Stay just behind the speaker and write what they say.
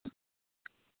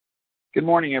Good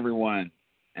morning, everyone,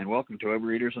 and welcome to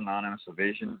Overeaters Anonymous, a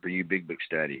Vision for You Big Book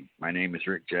Study. My name is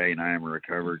Rick J., and I am a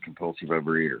recovered compulsive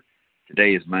overeater.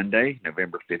 Today is Monday,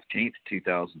 November 15th,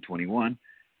 2021,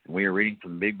 and we are reading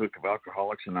from the Big Book of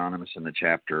Alcoholics Anonymous in the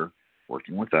chapter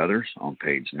Working with Others on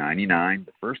page 99,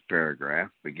 the first paragraph,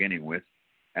 beginning with,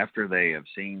 After they have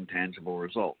seen tangible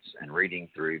results, and reading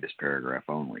through this paragraph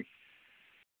only.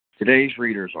 Today's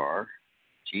readers are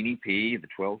Jeannie P., the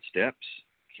 12 Steps,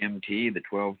 Kim T., the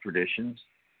 12 Traditions,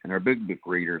 and our Big Book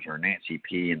readers are Nancy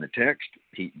P. in the text,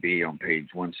 Pete B. on page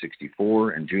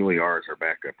 164, and Julie R. is our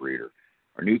backup reader.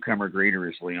 Our newcomer greeter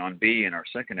is Leon B., and our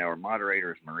second hour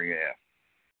moderator is Maria F.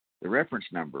 The reference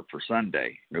number for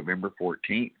Sunday, November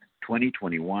 14th,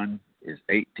 2021, is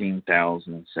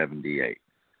 18,078.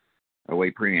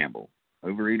 OA Preamble.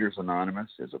 Overeaters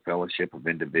Anonymous is a fellowship of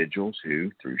individuals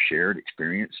who, through shared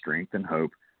experience, strength, and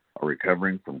hope, are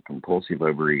recovering from compulsive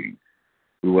overeating.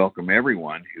 We welcome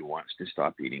everyone who wants to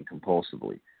stop eating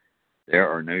compulsively. There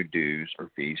are no dues or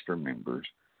fees for members.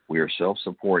 We are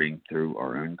self-supporting through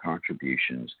our own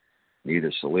contributions,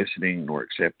 neither soliciting nor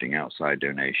accepting outside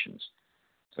donations.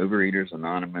 Overeaters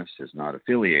Anonymous is not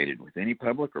affiliated with any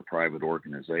public or private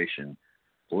organization,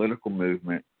 political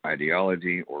movement,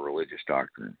 ideology, or religious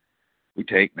doctrine. We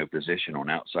take no position on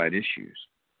outside issues.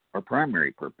 Our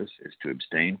primary purpose is to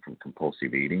abstain from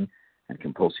compulsive eating and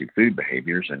compulsive food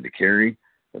behaviors and to carry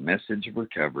the message of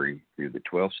recovery through the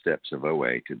 12 steps of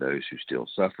OA to those who still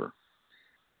suffer.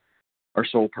 Our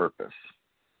sole purpose.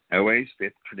 OA's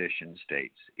fifth tradition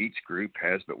states, each group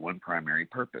has but one primary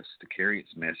purpose, to carry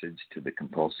its message to the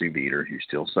compulsive eater who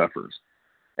still suffers.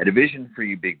 At a Vision for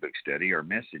You Big Book Study, our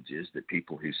message is that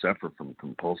people who suffer from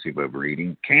compulsive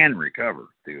overeating can recover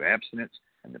through abstinence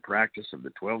and the practice of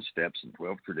the 12 steps and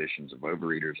 12 traditions of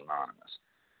Overeaters Anonymous.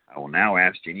 I will now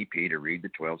ask Jeannie P. to read the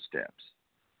 12 steps.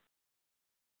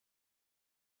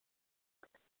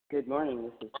 Good morning,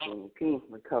 this is Jeannie P.,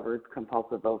 recovered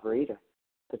compulsive overeater.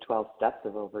 The 12 steps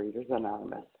of Overeaters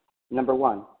Anonymous. Number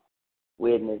 1,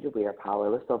 we admitted we are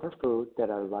powerless over food, that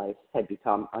our lives had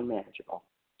become unmanageable.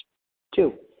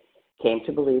 2, came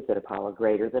to believe that a power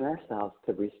greater than ourselves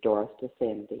could restore us to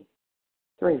sanity.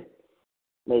 3,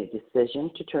 made a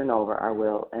decision to turn over our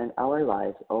will and our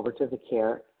lives over to the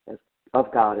care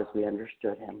of God as we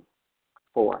understood Him.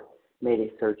 4, made a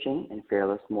searching and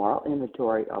fearless moral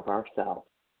inventory of ourselves.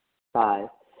 5,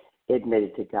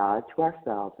 admitted to God, to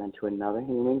ourselves, and to another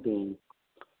human being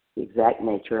the exact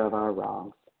nature of our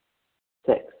wrongs.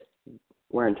 6,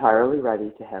 we're entirely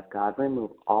ready to have God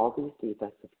remove all these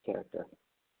defects of character.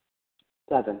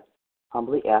 7,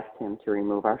 humbly asked Him to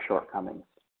remove our shortcomings.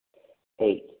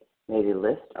 8, made a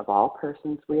list of all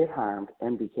persons we had harmed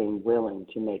and became willing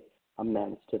to make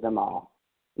amends to them all.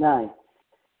 9,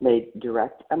 made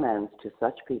direct amends to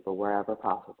such people wherever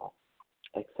possible,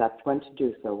 except when to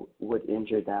do so would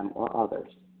injure them or others.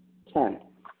 10,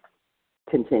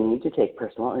 continued to take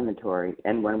personal inventory,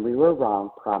 and when we were wrong,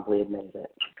 promptly admitted it.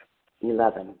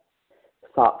 11,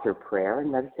 sought through prayer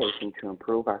and meditation to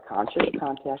improve our conscious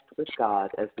contact with God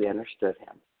as we understood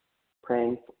Him,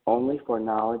 praying only for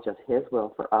knowledge of His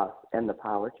will for us and the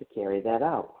power to carry that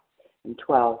out. And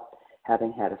 12,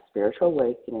 having had a spiritual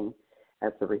awakening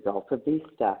as the result of these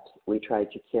steps, we tried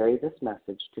to carry this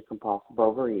message to compulsive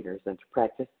overeaters and to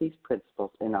practice these principles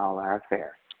in all our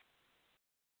affairs.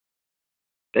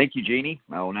 Thank you, Jeannie.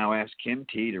 I will now ask Kim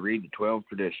T. to read the 12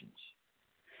 traditions.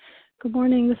 Good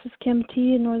morning. This is Kim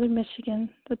T. in Northern Michigan.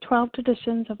 The 12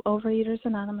 traditions of Overeaters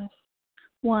Anonymous.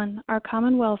 1. Our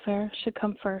common welfare should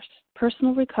come first.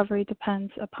 Personal recovery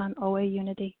depends upon OA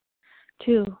unity.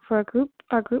 2. For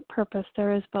our group purpose,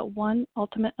 there is but one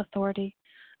ultimate authority,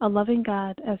 a loving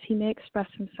God, as He may express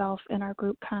Himself in our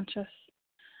group conscious.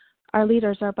 Our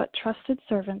leaders are but trusted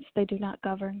servants, they do not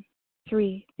govern.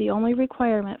 3. The only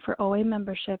requirement for OA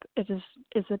membership is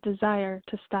a desire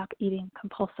to stop eating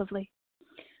compulsively.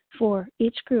 4.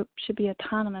 Each group should be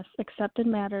autonomous except in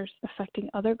matters affecting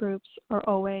other groups or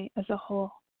OA as a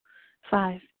whole.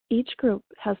 5. Each group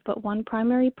has but one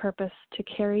primary purpose, to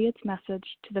carry its message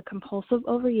to the compulsive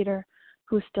overeater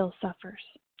who still suffers.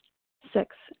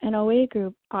 6. An OA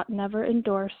group ought never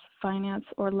endorse, finance,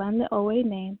 or lend the OA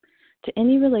name to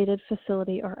any related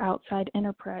facility or outside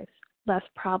enterprise, lest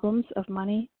problems of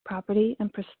money, property,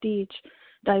 and prestige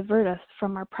divert us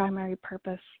from our primary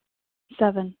purpose.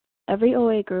 7. Every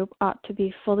OA group ought to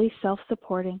be fully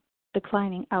self-supporting,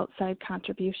 declining outside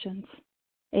contributions.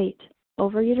 8.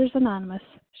 Overeaters Anonymous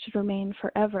should remain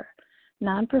forever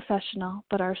non-professional,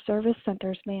 but our service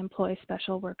centers may employ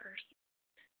special workers.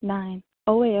 9.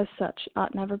 OA as such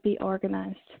ought never be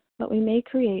organized, but we may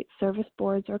create service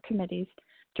boards or committees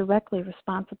directly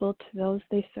responsible to those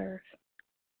they serve.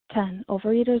 10.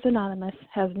 Overeaters Anonymous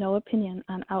has no opinion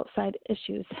on outside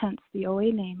issues, hence the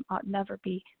OA name ought never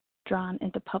be drawn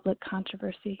into public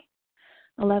controversy.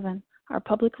 11. Our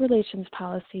public relations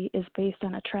policy is based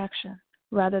on attraction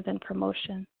rather than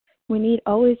promotion. We need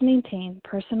always maintain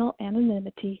personal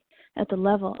anonymity at the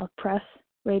level of press,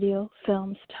 radio,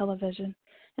 films, television,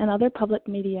 and other public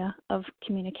media of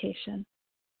communication.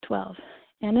 12.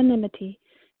 Anonymity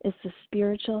is the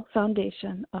spiritual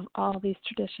foundation of all these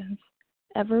traditions,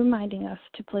 ever reminding us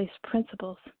to place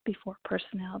principles before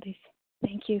personalities.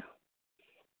 Thank you.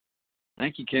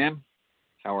 Thank you, Kim.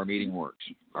 How our meeting works.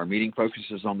 Our meeting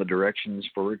focuses on the directions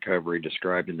for recovery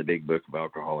described in the Big Book of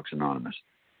Alcoholics Anonymous.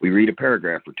 We read a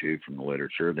paragraph or two from the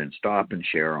literature, then stop and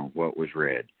share on what was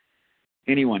read.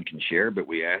 Anyone can share, but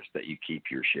we ask that you keep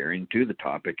your sharing to the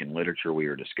topic and literature we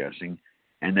are discussing,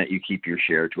 and that you keep your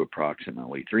share to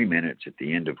approximately 3 minutes, at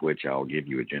the end of which I'll give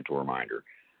you a gentle reminder.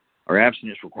 Our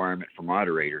abstinence requirement for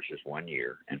moderators is 1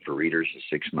 year, and for readers is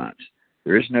 6 months.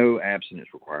 There is no abstinence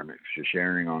requirement for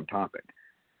sharing on topic.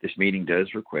 This meeting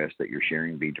does request that your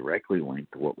sharing be directly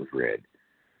linked to what was read.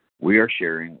 We are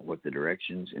sharing what the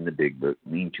directions in the Big Book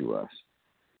mean to us.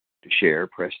 To share,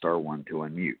 press star 1 to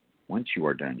unmute. Once you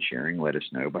are done sharing, let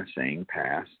us know by saying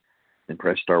pass, then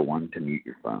press star 1 to mute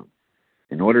your phone.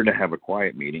 In order to have a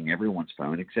quiet meeting, everyone's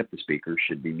phone except the speaker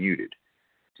should be muted.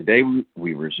 Today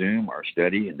we resume our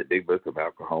study in the Big Book of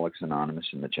Alcoholics Anonymous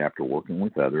in the chapter Working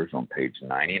with Others on page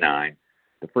 99,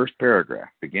 the first paragraph,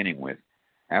 beginning with,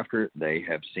 after they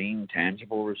have seen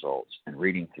tangible results, and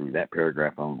reading through that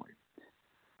paragraph only.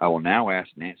 I will now ask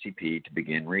Nancy P. to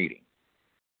begin reading.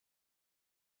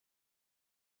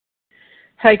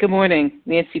 Hi, good morning.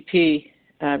 Nancy P.,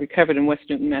 recovered in West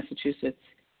Newton, Massachusetts.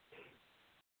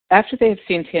 After they have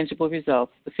seen tangible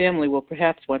results, the family will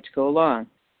perhaps want to go along.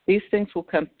 These things will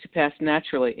come to pass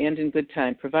naturally and in good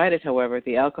time, provided, however,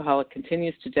 the alcoholic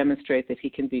continues to demonstrate that he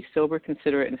can be sober,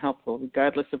 considerate, and helpful,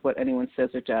 regardless of what anyone says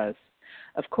or does.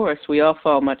 Of course, we all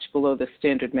fall much below this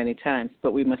standard many times,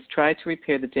 but we must try to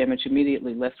repair the damage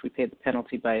immediately, lest we pay the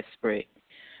penalty by a spree.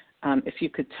 If you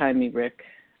could time me, Rick,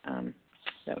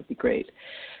 that would be great.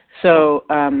 So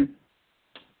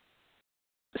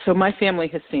my family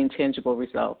has seen tangible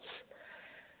results,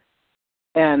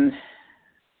 and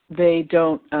they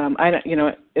don't. On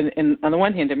the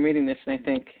one hand, I'm reading this and I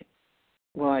think,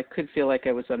 well, I could feel like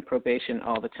I was on probation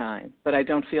all the time, but I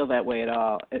don't feel that way at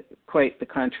all. Quite the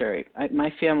contrary.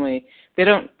 My family,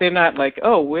 they're not like,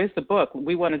 oh, where's the book?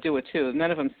 We want to do it too.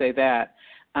 None of them say that.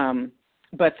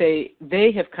 But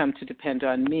they have come to depend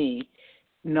on me,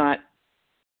 not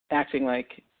acting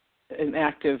like an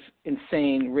active,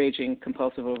 insane, raging,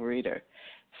 compulsive overeater.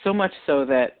 So much so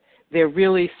that they're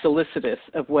really solicitous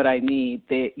of what I need.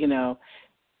 They,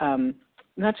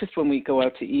 not just when we go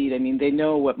out to eat. I mean, they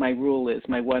know what my rule is.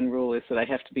 My one rule is that I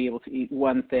have to be able to eat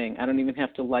one thing. I don't even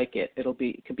have to like it.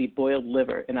 It could be boiled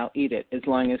liver, and I'll eat it as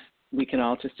long as we can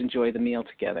all just enjoy the meal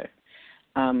together.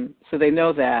 So they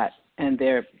know that, and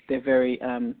they're very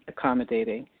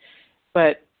accommodating.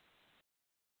 But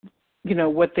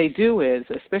what they do is,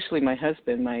 especially my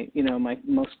husband, my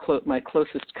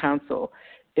closest counsel,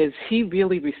 is he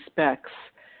really respects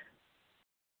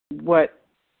what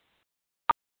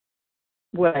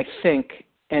I think,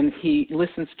 and he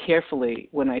listens carefully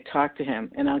when I talk to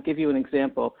him. And I'll give you an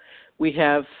example. We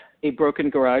have a broken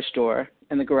garage door,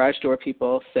 and the garage door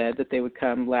people said that they would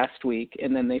come last week,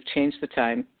 and then they've changed the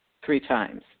time 3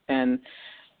 times. And,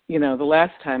 the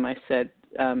last time I said,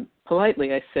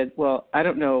 politely, I said, well, I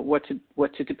don't know what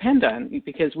to depend on,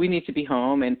 because we need to be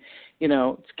home, and,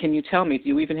 can you tell me, do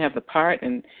you even have the part?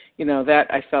 And, that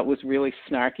I felt was really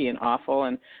snarky and awful,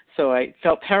 and so I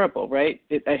felt terrible, right?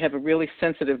 I have a really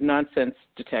sensitive nonsense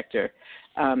detector,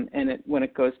 and when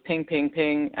it goes ping, ping,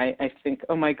 ping, I think,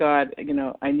 oh my God,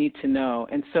 I need to know.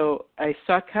 And so I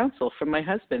sought counsel from my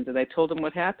husband, and I told him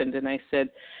what happened, and I said,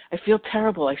 I feel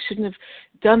terrible, I shouldn't have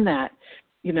done that,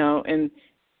 and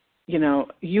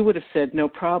you would have said no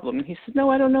problem. And he said, no,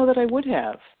 I don't know that I would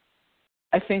have.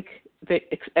 I think the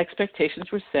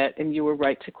expectations were set, and you were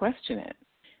right to question it.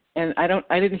 And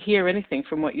I didn't hear anything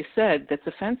from what you said that's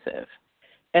offensive.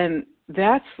 And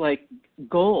that's like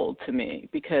gold to me,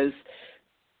 because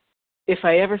if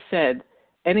I ever said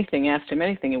anything, asked him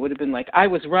anything, it would have been like, I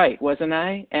was right, wasn't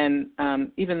I? And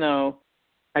even though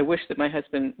I wish that my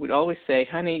husband would always say,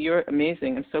 honey, you're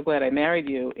amazing. I'm so glad I married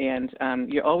you, and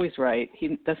you're always right.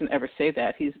 He doesn't ever say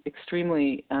that. He's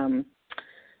extremely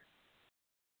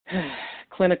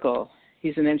clinical.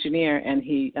 He's an engineer, and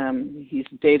he's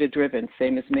data-driven,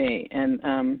 same as me. And,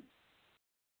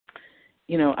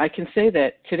 I can say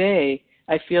that today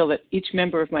I feel that each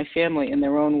member of my family in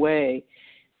their own way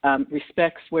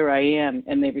respects where I am,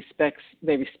 and they respect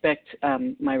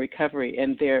my recovery,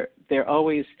 and they're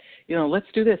always, let's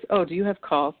do this. Oh, do you have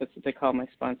calls? That's what they call my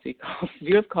sponsee calls. Do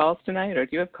you have calls tonight, or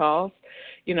do you have calls?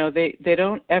 They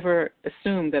don't ever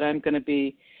assume that I'm going to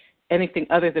be anything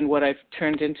other than what I've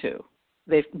turned into.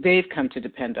 They've come to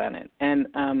depend on it, and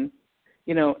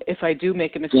if I do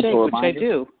make a mistake, which I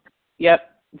do,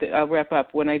 I'll wrap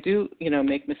up. When I do,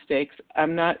 make mistakes,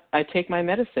 I take my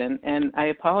medicine and I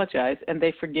apologize, and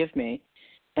they forgive me.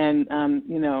 And,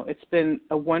 it's been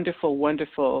a wonderful,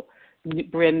 wonderful,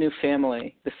 brand new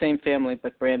family, the same family,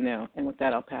 but brand new. And with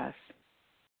that, I'll pass.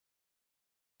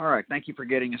 All right. Thank you for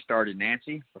getting us started,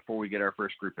 Nancy. Before we get our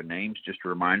first group of names, just a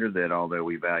reminder that although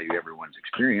we value everyone's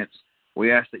experience,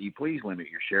 we ask that you please limit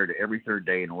your share to every third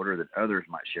day in order that others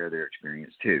might share their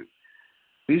experience too.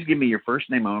 Please give me your first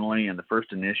name only and the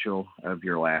first initial of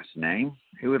your last name.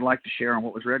 Who would like to share on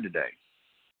what was read today?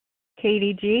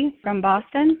 Katie G. from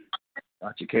Boston.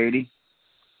 Got you, Katie.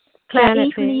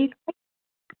 Janet from the UK.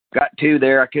 Got two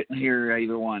there. I couldn't hear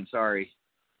either one. Sorry.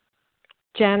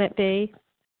 Janet B.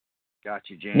 Got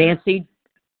you, Janet.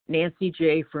 Nancy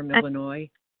J. from Illinois.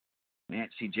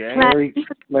 Nancy J.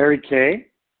 Larry K.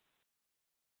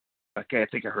 Okay, I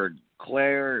think I heard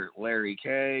Claire, Larry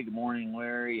K. Good morning,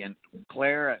 Larry. And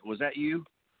Claire, was that you?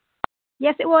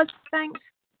 Yes, it was. Thanks.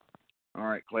 All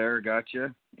right, Claire,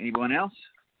 gotcha. Anyone else?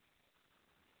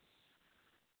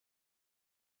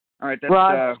 All right, that's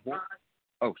Roz.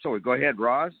 Sorry, go ahead,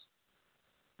 Roz.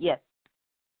 Yes.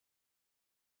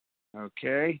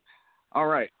 Okay. All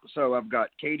right, so I've got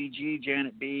Katie G,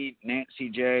 Janet B, Nancy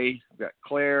J, I've got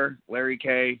Claire, Larry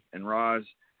K, and Roz.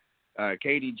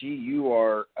 Katie G, you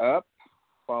are up,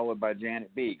 followed by Janet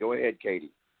B. Go ahead,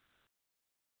 Katie.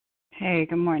 Hey,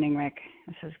 good morning, Rick.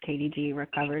 This is Katie G,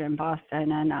 recovered in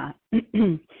Boston. And,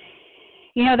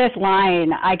 this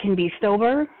line, I can be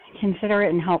sober,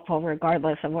 considerate, and helpful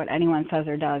regardless of what anyone says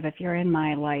or does. If you're in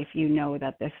my life, you know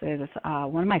that this is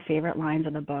one of my favorite lines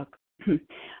of the book.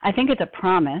 I think it's a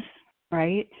promise,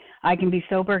 right? I can be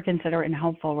sober, considerate, and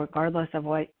helpful regardless of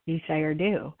what you say or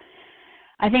do.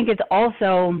 I think it's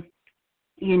also,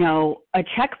 a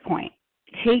checkpoint.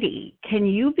 Katie, can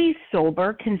you be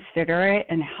sober, considerate,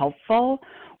 and helpful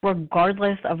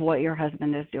regardless of what your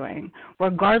husband is doing,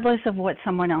 regardless of what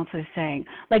someone else is saying?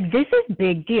 Like, this is a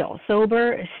big deal.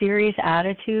 Sober, a serious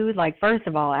attitude, like, first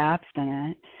of all,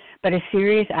 abstinent, but a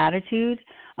serious attitude.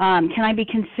 Can I be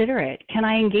considerate? Can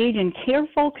I engage in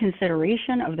careful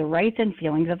consideration of the rights and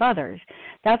feelings of others?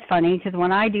 That's funny because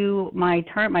when I do my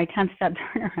 10-step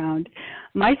turnaround,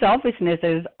 my selfishness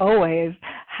is always,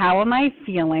 how am I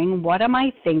feeling? What am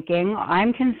I thinking?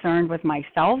 I'm concerned with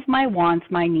myself, my wants,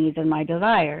 my needs, and my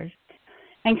desires.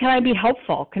 And can I be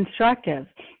helpful, constructive,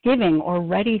 giving, or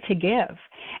ready to give?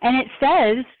 And it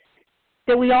says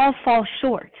that we all fall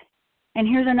short. And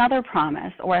here's another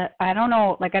promise, or I don't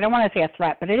know, I don't want to say a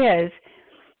threat, but it is,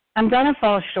 I'm going to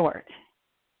fall short.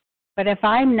 But if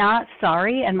I'm not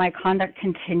sorry and my conduct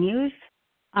continues,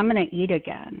 I'm going to eat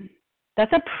again.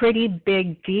 That's a pretty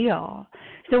big deal.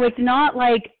 So it's not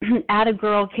like, atta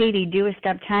girl, Katie, do a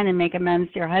step 10 and make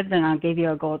amends to your husband, I'll give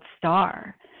you a gold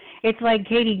star. It's like,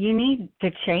 Katie, you need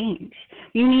to change.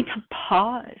 You need to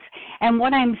pause. And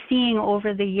what I'm seeing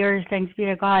over the years, thanks be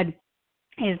to God,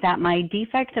 is that my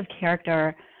defects of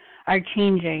character are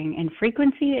changing in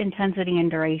frequency, intensity, and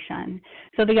duration.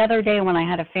 So the other day when I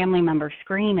had a family member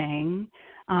screaming,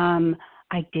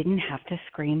 I didn't have to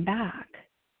scream back,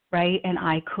 right? And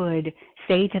I could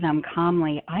say to them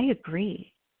calmly, I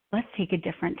agree. Let's take a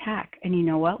different tack. And you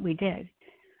know what? We did.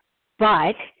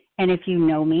 But, and if you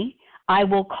know me, I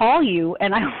will call you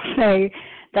and I will say,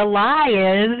 the lie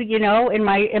is, in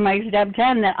my step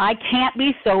 10, that I can't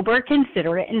be sober,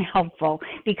 considerate, and helpful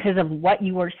because of what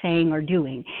you are saying or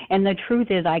doing. And the truth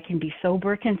is I can be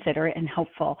sober, considerate, and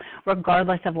helpful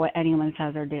regardless of what anyone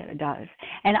says or does.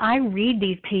 And I read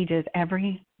these pages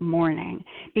every morning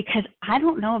because I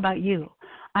don't know about you.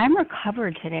 I'm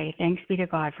recovered today, thanks be to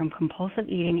God, from compulsive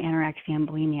eating, anorexia, and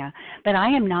bulimia, but I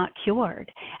am not cured.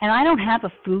 And I don't have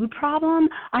a food problem.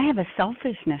 I have a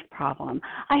selfishness problem.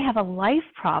 I have a life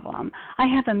problem. I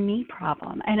have a me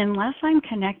problem. And unless I'm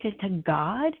connected to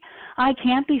God, I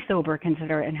can't be sober,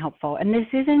 considerate, and helpful. And this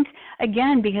isn't,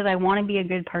 again, because I want to be a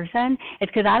good person.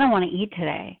 It's because I don't want to eat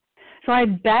today. So I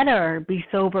better be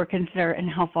sober, considerate, and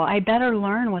helpful. I better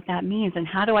learn what that means. And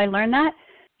how do I learn that?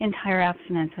 Entire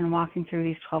abstinence and walking through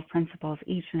these 12 principles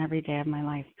each and every day of my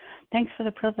life. Thanks for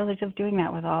the privilege of doing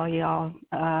that with all y'all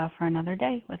for another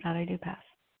day. With that, I do pass.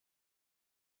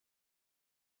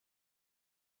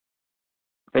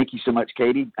 Thank you so much,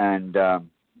 Katie. And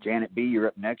Janet B., you're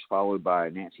up next, followed by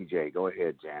Nancy J. Go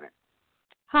ahead, Janet.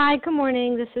 Hi, good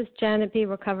morning. This is Janet B.,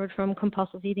 recovered from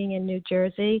compulsive eating in New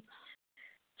Jersey.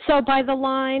 So by the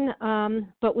line,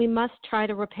 but we must try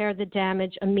to repair the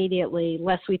damage immediately,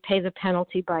 lest we pay the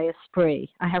penalty by a spree.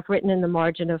 I have written in the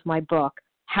margin of my book,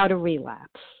 How to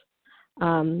Relapse.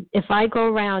 If I go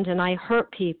around and I hurt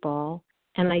people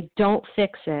and I don't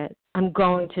fix it, I'm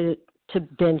going to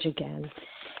binge again.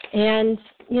 And,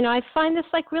 I find this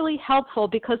really helpful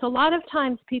because a lot of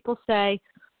times people say,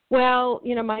 well,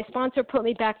 my sponsor put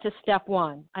me back to step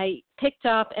one. I picked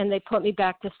up and they put me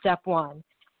back to step one.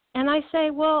 And I say,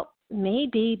 well,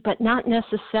 maybe, but not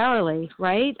necessarily,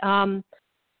 right? I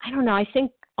don't know. I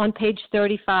think on page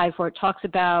 35 where it talks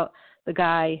about the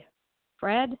guy,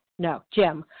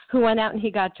 Jim, who went out and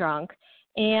he got drunk.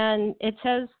 And it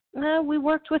says, we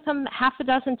worked with him half a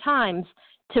dozen times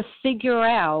to figure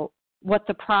out what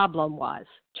the problem was,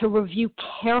 to review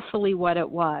carefully what it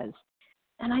was.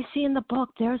 And I see in the book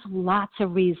there's lots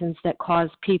of reasons that cause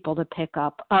people to pick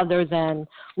up other than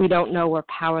we don't know we're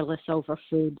powerless over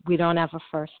food. We don't have a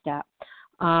first step.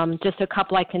 Just a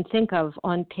couple I can think of.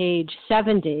 On page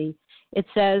 70, it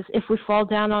says if we fall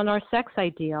down on our sex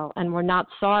ideal and we're not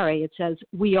sorry, it says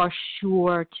we are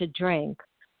sure to drink.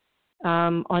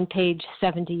 On page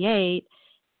 78,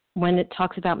 when it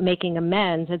talks about making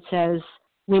amends, it says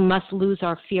we must lose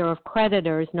our fear of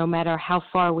creditors no matter how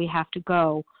far we have to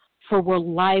go, for we're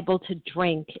liable to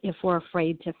drink if we're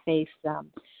afraid to face them.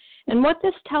 And what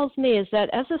this tells me is that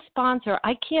as a sponsor,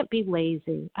 I can't be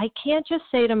lazy. I can't just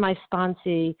say to my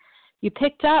sponsee, you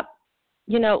picked up,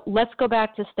 let's go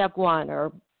back to step one,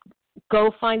 or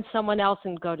go find someone else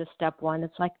and go to step one.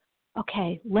 It's like,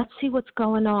 okay, let's see what's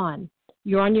going on.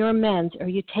 You're on your amends. Are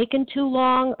you taking too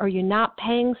long? Are you not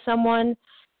paying someone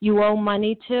you owe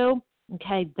money to?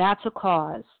 Okay, that's a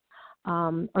cause.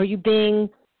 Are you being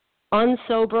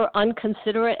unsober,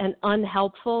 unconsiderate, and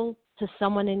unhelpful to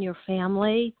someone in your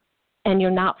family, and you're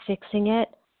not fixing it?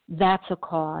 That's a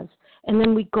cause. And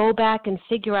then we go back and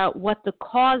figure out what the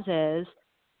cause is,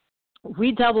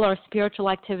 redouble our spiritual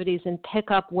activities, and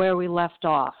pick up where we left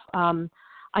off.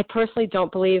 I personally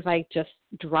don't believe I just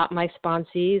drop my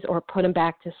sponsees or put them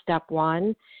back to step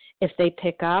one if they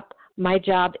pick up. My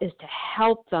job is to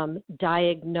help them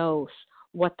diagnose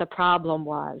what the problem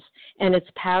was. And it's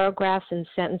paragraphs and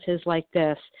sentences like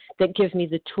this that give me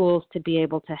the tools to be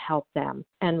able to help them.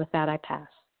 And with that, I pass.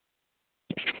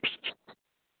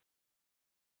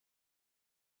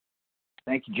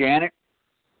 Thank you, Janet.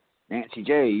 Nancy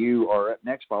J., you are up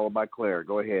next, followed by Claire.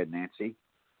 Go ahead, Nancy.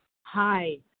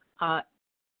 Hi.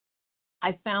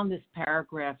 I found this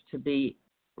paragraph to be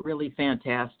really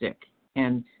fantastic,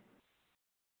 and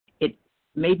it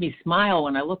made me smile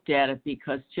when I looked at it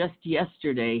because just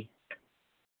yesterday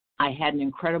I had an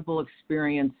incredible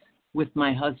experience with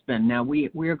my husband. Now,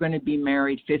 we're going to be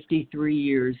married 53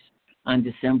 years on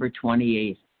December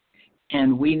 28th,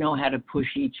 and we know how to push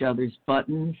each other's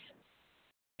buttons.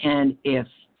 And if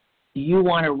you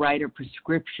want to write a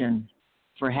prescription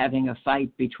for having a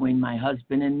fight between my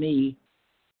husband and me,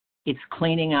 it's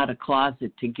cleaning out a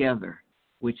closet together,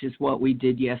 which is what we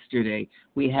did yesterday.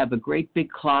 We have a great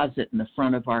big closet in the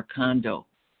front of our condo.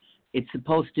 It's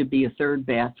supposed to be a third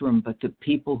bathroom, but the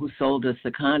people who sold us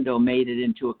the condo made it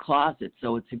into a closet.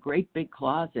 So it's a great big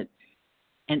closet.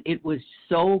 And it was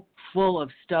so full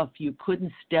of stuff you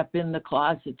couldn't step in the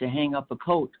closet to hang up a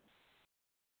coat.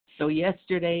 So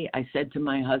yesterday I said to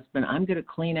my husband, I'm going to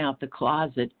clean out the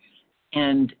closet,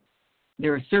 and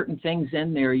there are certain things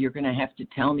in there you're going to have to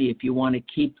tell me if you want to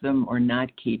keep them or not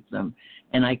keep them.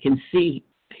 And I can see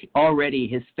already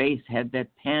his face had that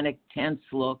panic, tense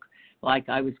look, like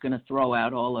I was going to throw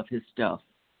out all of his stuff.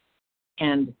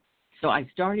 And so I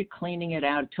started cleaning it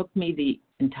out. It took me the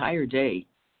entire day.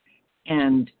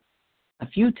 And a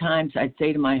few times I'd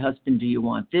say to my husband, do you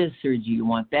want this or do you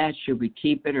want that? Should we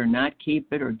keep it or not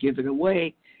keep it or give it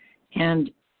away? And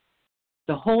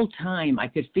the whole time I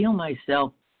could feel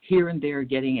myself here and there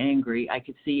getting angry. I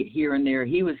could see here and there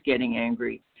he was getting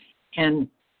angry. And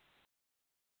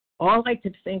all I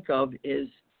could think of is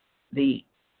the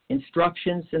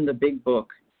instructions in the big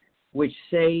book, which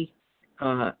say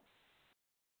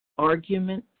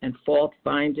argument and fault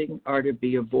finding are to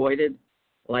be avoided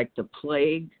like the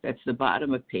plague. That's the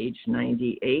bottom of page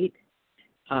 98.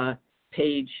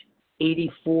 Page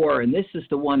 84, and this is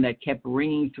the one that kept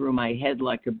ringing through my head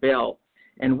like a bell.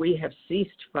 And we have ceased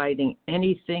fighting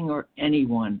anything or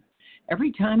anyone.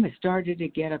 Every time I started to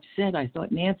get upset, I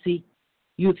thought, Nancy,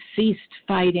 you've ceased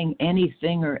fighting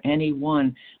anything or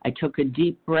anyone. I took a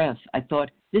deep breath. I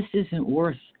thought, this isn't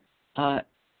worth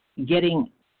getting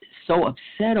so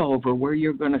upset over, where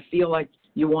you're going to feel like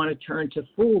you want to turn to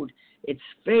food. It's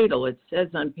fatal. It says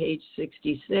on page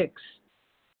 66,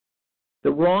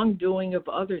 The wrongdoing of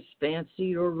others,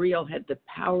 fancied or real, had the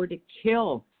power to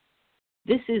kill.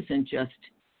 This isn't just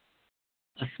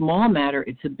a small matter,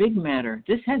 it's a big matter.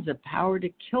 This has the power to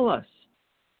kill us.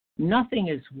 Nothing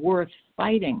is worth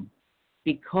fighting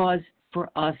because for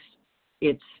us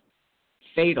it's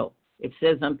fatal. It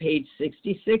says on page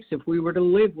 66, if we were to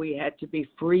live, we had to be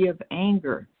free of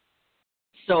anger.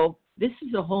 So this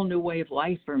is a whole new way of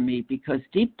life for me because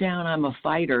deep down I'm a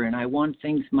fighter and I want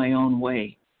things my own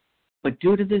way. But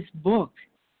due to this book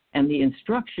and the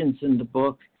instructions in the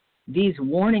book, these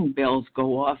warning bells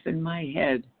go off in my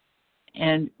head.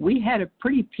 And we had a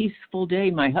pretty peaceful day.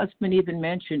 My husband even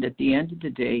mentioned at the end of the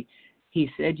day, he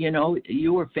said, you know,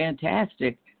 you were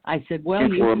fantastic. I said,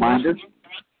 well, you reminders.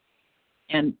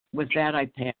 And with that, I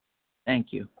pass. Thank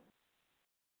you.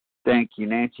 Thank you,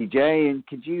 Nancy J. And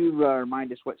could you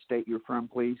remind us what state you're from,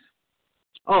 please?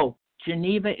 Oh,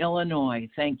 Geneva, Illinois.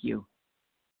 Thank you.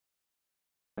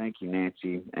 Thank you,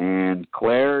 Nancy. And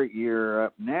Claire, you're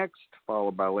up next,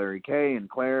 followed by Larry K. And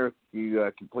Claire, if you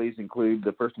can please include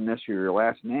the first initial of your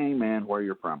last name and where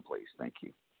you're from, please. Thank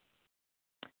you.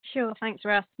 Sure, thanks,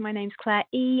 Russ. My name's Claire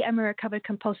E. I'm a recovered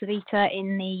compulsive eater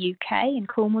in the UK, in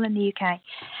Cornwall in the UK.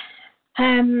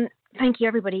 Thank you,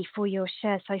 everybody, for your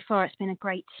share so far. It's been a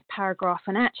great paragraph.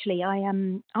 And actually, I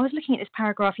was looking at this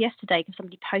paragraph yesterday because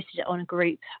somebody posted it on a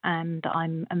group that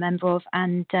I'm a member of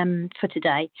and for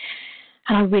today.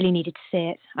 And I really needed to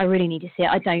see it. I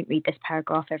don't read this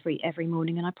paragraph every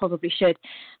morning, and I probably should,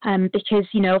 because,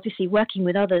 you know, obviously working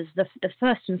with others, the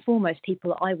first and foremost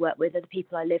people that I work with are the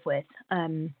people I live with.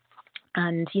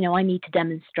 And, you know, I need to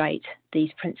demonstrate these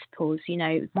principles. You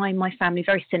know, my family,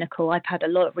 very cynical. I've had a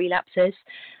lot of relapses.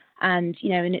 And, you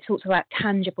know, and it talks about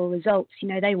tangible results. You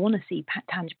know, they want to see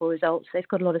tangible results. They've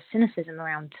got a lot of cynicism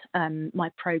around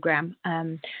my program.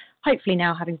 Hopefully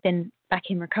now, having been back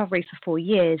in recovery for 4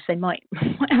 years, they might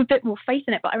have a bit more faith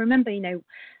in it. But I remember, you know,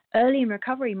 early in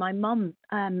recovery, my mum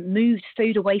moved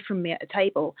food away from me at a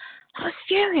table. I was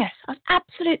furious. I was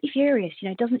absolutely furious. You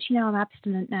know, doesn't she know I'm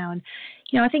abstinent now? And,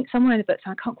 you know, I think somewhere in the book,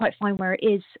 I can't quite find where it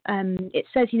is, it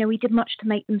says, you know, we did much to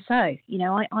make them so. You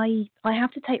know, I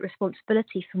have to take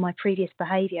responsibility for my previous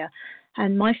behaviour.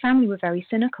 And my family were very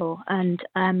cynical. And,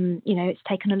 you know, it's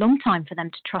taken a long time for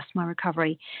them to trust my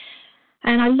recovery.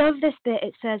 And I love this bit.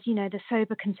 It says, you know, the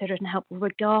sober, considerate and helpful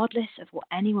regardless of what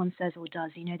anyone says or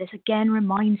does. You know, this again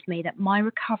reminds me that my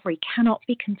recovery cannot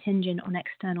be contingent on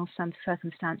external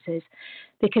circumstances,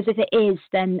 because if it is,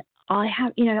 then I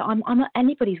have, you know, I'm at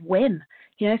anybody's whim.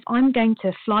 You know, if I'm going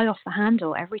to fly off the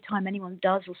handle every time anyone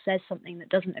does or says something that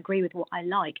doesn't agree with what I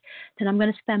like, then I'm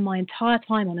going to spend my entire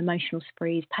time on emotional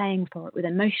sprees, paying for it with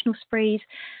emotional sprees.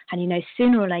 And, you know,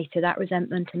 sooner or later that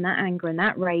resentment and that anger and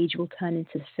that rage will turn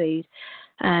into the food.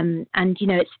 And, you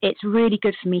know, it's really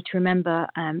good for me to remember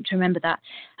that.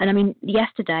 And I mean,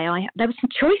 yesterday there was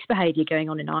some choice behaviour going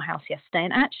on in our house yesterday,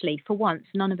 and actually, for once,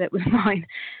 none of it was mine.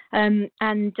 And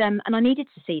I needed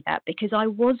to see that because I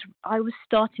was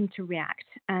starting to react.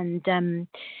 And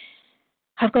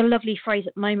I've got a lovely phrase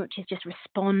at the moment, which is just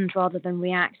respond rather than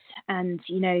react. And,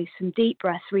 you know, some deep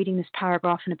breaths, reading this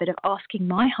paragraph, and a bit of asking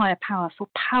my higher power for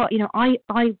power. You know, I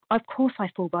of course I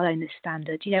fall below this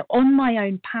standard. You know, on my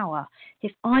own power,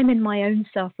 if I'm in my own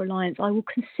self-reliance, I will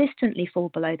consistently fall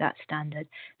below that standard,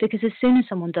 because as soon as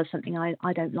someone does something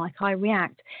I don't like, I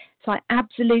react. So I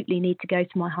absolutely need to go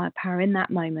to my higher power in that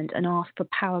moment and ask for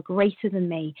power greater than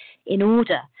me in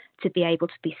order to be able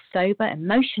to be sober,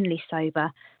 emotionally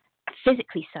sober,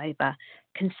 physically sober,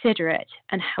 considerate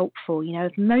and helpful, you know,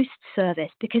 of most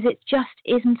service, because it just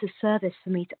isn't a service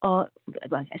for me to,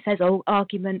 well, it says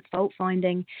argument, fault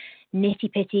finding,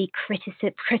 nitty pitty,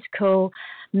 critical,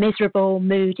 miserable,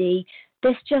 moody.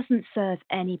 This doesn't serve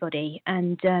anybody,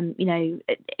 and you know,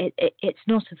 it's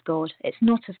not of God. It's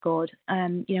not of God.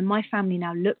 You know, my family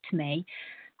now look to me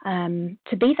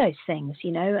to be those things,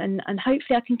 you know, and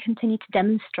hopefully I can continue to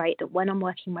demonstrate that when I'm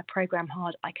working my program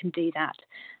hard, I can do that,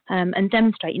 and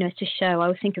demonstrate, you know, to show. I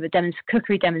would think of a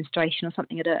cookery demonstration or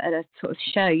something at a sort of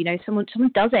show, you know, someone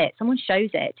does it, someone shows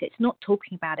it. It's not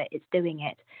talking about it, it's doing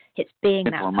it. It's being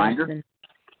that person.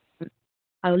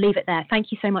 I'll leave it there.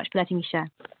 Thank you so much for letting me share.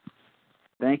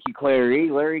 Thank you, Claire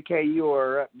E. Larry K., you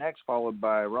are up next, followed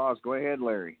by Roz. Go ahead,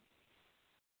 Larry.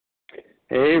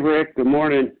 Hey, Rick. Good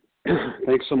morning.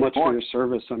 Thanks so much for your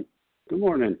service. Good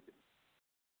morning.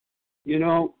 You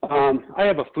know, I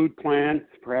have a food plan.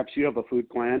 Perhaps you have a food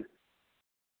plan.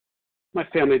 My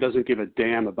family doesn't give a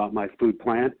damn about my food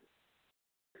plan.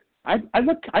 I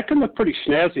can look pretty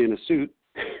snazzy in a suit.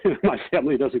 My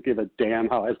family doesn't give a damn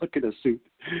how I look in a suit.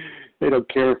 They don't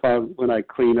care when I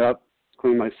clean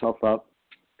myself up.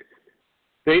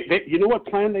 They you know what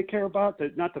plan they care about?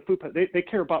 Not the food plan. They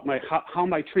care about how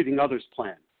am I treating others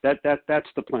plan. That's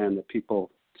the plan that people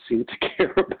seem to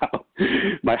care about.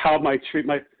 How am I treat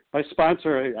my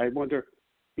sponsor? I wonder,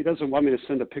 he doesn't want me to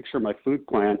send a picture of my food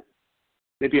plan.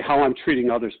 Maybe how I'm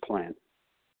treating others plan.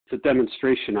 It's a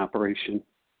demonstration operation.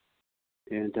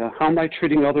 And how am I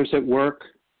treating others at work?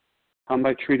 How am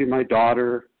I treating my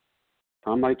daughter?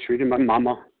 How am I treating my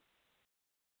mama?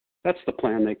 That's the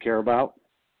plan they care about.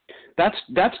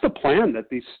 That's the plan that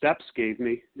these steps gave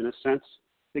me, in a sense.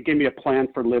 They gave me a plan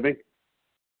for living.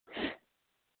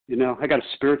 You know, I got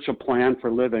a spiritual plan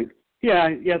for living. Yeah,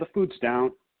 the food's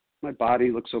down. My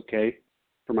body looks okay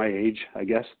for my age, I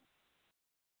guess.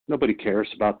 Nobody cares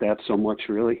about that so much,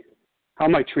 really. How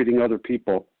am I treating other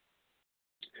people?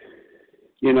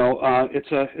 You know,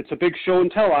 it's a big show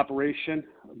and tell operation.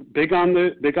 Big on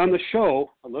the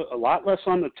show, a lot less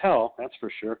on the tell. That's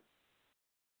for sure.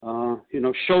 You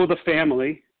know, show the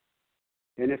family,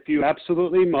 and if you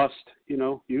absolutely must, you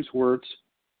know, use words.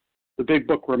 The big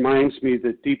book reminds me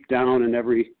that deep down in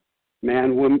every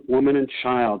man, woman, and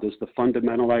child is the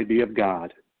fundamental idea of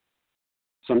God.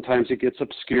 Sometimes it gets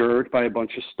obscured by a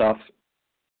bunch of stuff,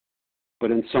 but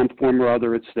in some form or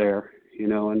other it's there, you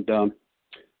know, and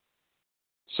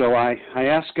so I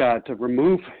ask God to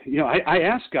remove, you know, I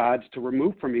ask God to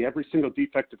remove from me every single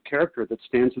defective character that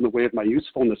stands in the way of my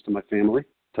usefulness to my family,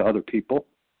 to other people.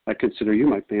 I consider you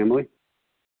my family.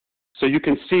 So you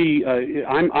can see,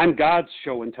 I'm God's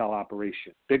show and tell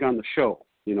operation, big on the show,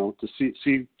 you know, to see,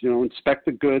 you know, inspect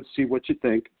the goods, see what you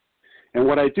think. And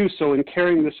what I do, so in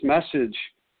carrying this message,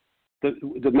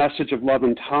 the message of love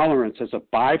and tolerance as a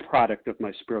byproduct of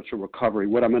my spiritual recovery,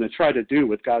 what I'm going to try to do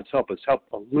with God's help is help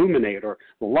illuminate or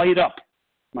light up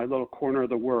my little corner of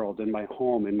the world, in my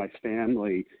home, in my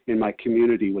family, in my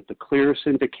community, with the clearest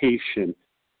indication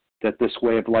that this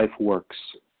way of life works.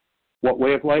 What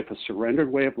way of life? A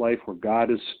surrendered way of life where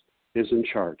God is in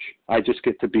charge. I just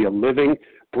get to be a living,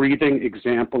 breathing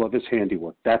example of his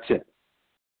handiwork. That's it.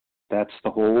 That's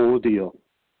the whole deal.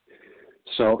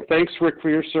 So thanks, Rick,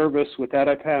 for your service. With that,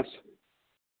 I pass.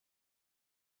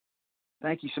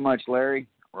 Thank you so much, Larry.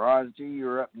 Roz G.,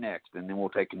 you're up next, and then we'll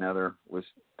take another with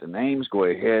the names. Go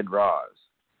ahead, Roz.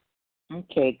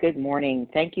 Okay, good morning.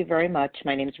 Thank you very much.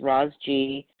 My name is Roz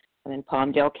G. I'm in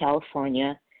Palmdale,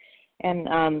 California.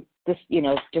 And this, you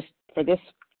know, just for this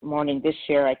morning, this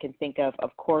share, I can think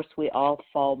of course, we all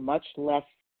fall much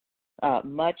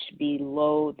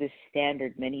below this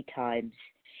standard many times.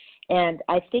 And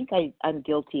I think I'm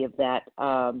guilty of that.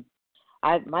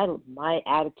 My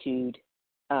attitude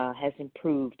has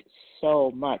improved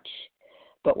so much.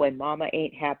 But when mama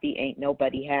ain't happy, ain't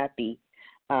nobody happy.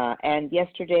 And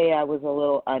yesterday I was a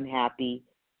little unhappy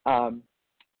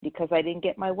because I didn't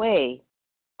get my way.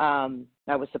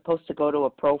 I was supposed to go to a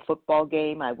pro football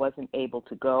game. I wasn't able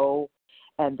to go.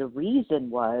 And the reason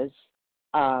was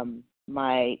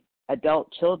my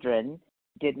adult children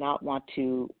did not want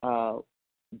to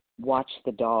watch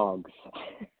the dogs.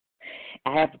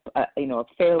 I have, a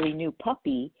fairly new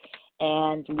puppy,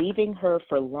 and leaving her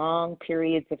for long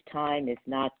periods of time is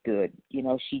not good. You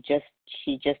know, she just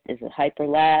is a hyper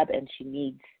lab, and she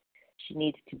needs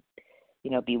to,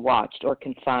 be watched or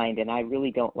confined. And I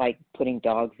really don't like putting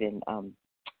dogs in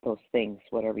those things,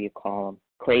 whatever you call them,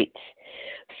 crates.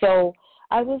 So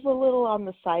I was a little on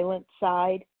the silent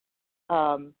side.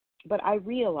 But I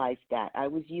realized that I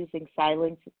was using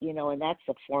silence, and that's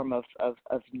a form of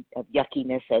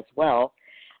yuckiness as well.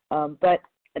 But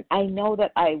I know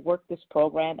that I work this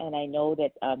program, and I know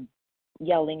that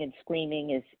yelling and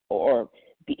screaming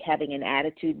having an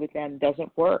attitude with them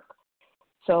doesn't work.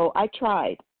 So I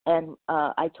tried, and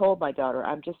I told my daughter,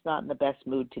 I'm just not in the best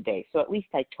mood today. So at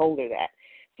least I told her that.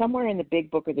 Somewhere in the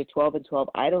big book of the 12 and 12,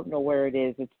 I don't know where it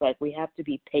is. It's like we have to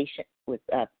be patient with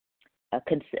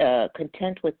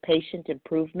content with patient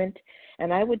improvement,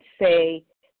 and I would say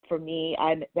for me,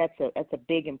 that's a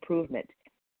big improvement.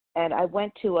 And I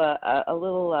went to a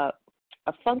little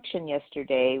function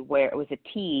yesterday where it was a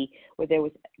tea where there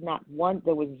was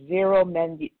zero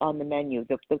menu on the menu.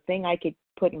 The thing I could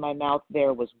put in my mouth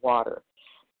there was water,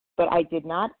 but I did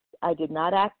not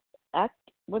act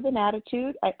with an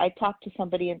attitude. I talked to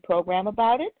somebody in program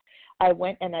about it. I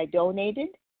went and I donated.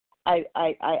 I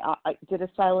did a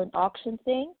silent auction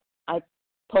thing. I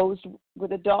posed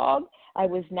with a dog. I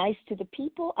was nice to the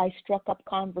people. I struck up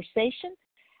conversation.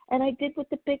 And I did what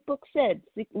the big book said.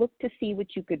 Look to see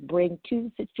what you could bring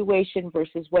to the situation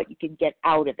versus what you can get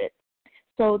out of it.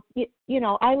 So,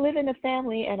 I live in a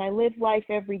family and I live life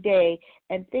every day,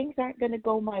 and things aren't going to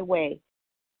go my way.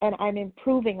 And I'm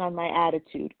improving on my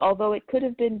attitude. Although it could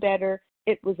have been better,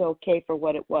 it was okay for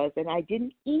what it was, and I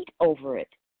didn't eat over it,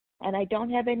 and I don't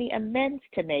have any amends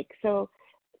to make. So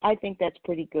I think that's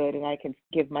pretty good, and I can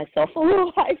give myself a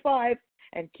little high five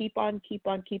and keep on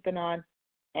keeping on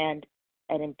and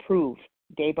improve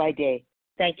day by day.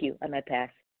 Thank you, and I pass.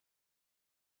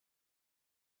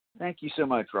 Thank you so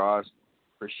much, Roz.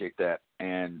 Appreciate that,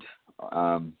 and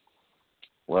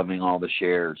loving all the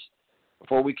shares.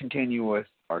 Before we continue with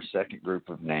our second group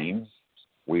of names,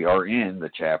 we are in the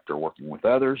chapter Working with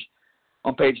Others.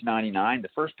 On page 99, the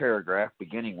first paragraph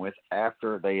beginning with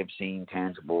after they have seen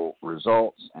tangible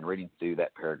results, and reading through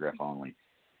that paragraph only.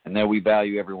 And though we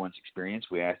value everyone's experience,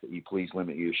 we ask that you please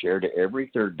limit your share to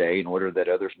every third day in order that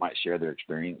others might share their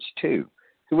experience too.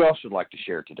 Who else would like to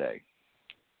share today?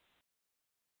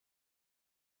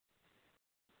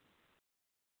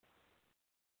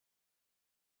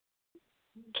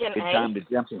 Kim Good A. time to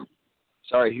jump in.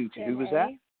 Sorry, who was that?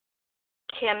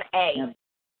 Kim A.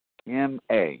 Kim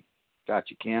A.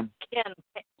 Gotcha, Kim. Kim.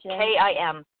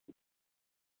 K-I-M.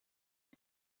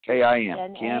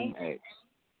 K-I-M. Kim A.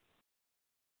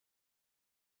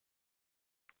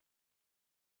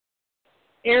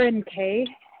 Erin K.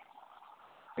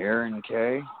 Erin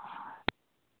K.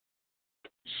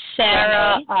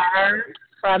 Sarah R.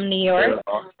 from New York. Sarah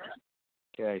R.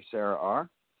 Okay, Sarah R.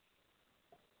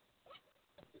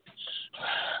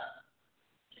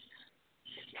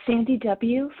 Sandy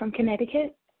W. from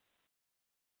Connecticut.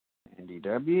 Sandy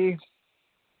W.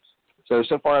 So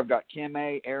far I've got Kim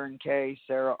A., Erin K.,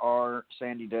 Sarah R.,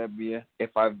 Sandy W.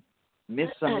 If I've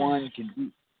missed someone, can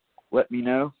you let me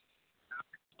know?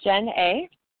 Jen A.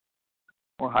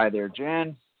 Well, hi there,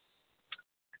 Jen.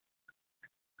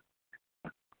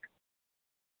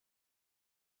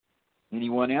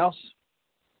 Anyone else?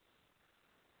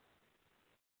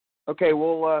 Okay,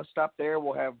 we'll stop there.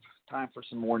 We'll have time for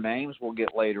some more names. We'll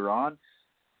get later on.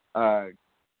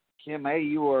 Kim A.,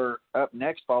 you are up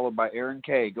next, followed by Erin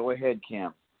K. Go ahead,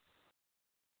 Kim.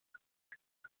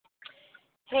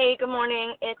 Hey, good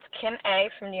morning. It's Kim A.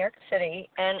 from New York City,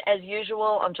 and as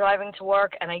usual, I'm driving to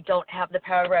work, and I don't have the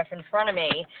paragraph in front of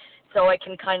me, so I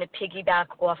can kind of piggyback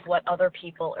off what other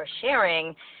people are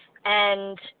sharing.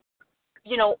 And,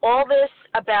 you know, all this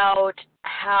about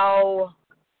how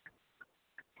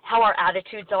our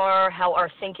attitudes are, how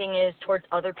our thinking is towards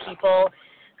other people.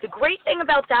 The great thing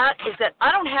about that is that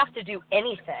I don't have to do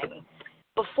anything.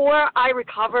 Before I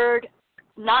recovered,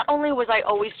 not only was I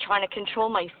always trying to control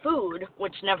my food,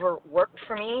 which never worked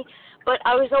for me, but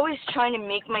I was always trying to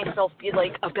make myself be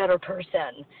like a better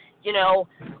person. You know,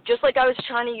 just like I was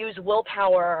trying to use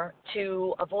willpower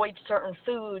to avoid certain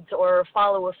foods or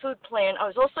follow a food plan, I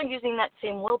was also using that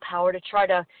same willpower to try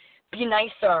to be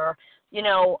nicer. You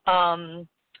know,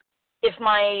 if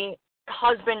my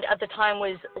husband at the time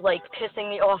was like pissing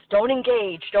me off, don't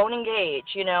engage,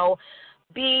 you know,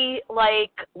 be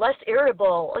like less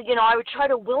irritable. You know, I would try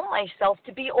to will myself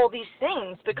to be all these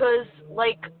things because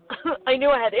like I knew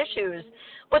I had issues.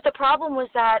 But the problem was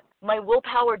that my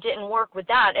willpower didn't work with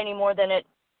that any more than it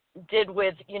did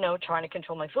with, you know, trying to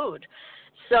control my food.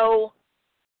 So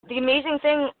the amazing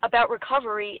thing about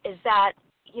recovery is that,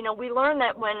 you know, we learn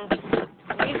that when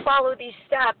we follow these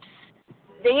steps,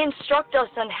 they instruct us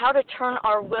on how to turn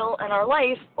our will and our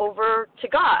life over to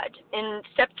God. In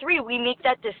step 3, we make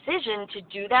that decision to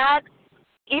do that,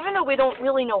 even though we don't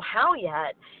really know how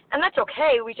yet. And that's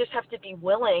okay. We just have to be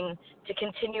willing to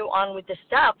continue on with the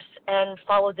steps and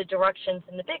follow the directions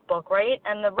in the big book, right?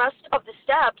 And the rest of the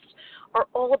steps are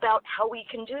all about how we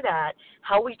can do that,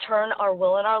 how we turn our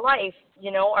will and our life, you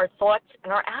know, our thoughts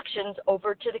and our actions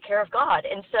over to the care of God.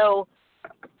 And so,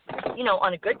 you know,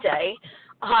 on a good day,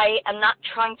 I am not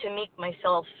trying to make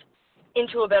myself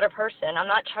into a better person. I'm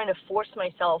not trying to force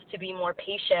myself to be more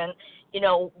patient, you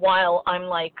know, while I'm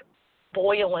like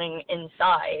boiling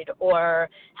inside or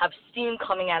have steam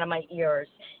coming out of my ears.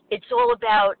 It's all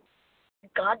about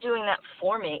God doing that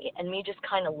for me and me just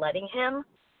kind of letting him.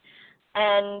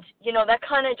 And, you know, that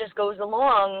kind of just goes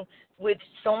along with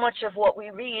so much of what we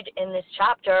read in this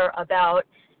chapter about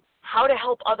how to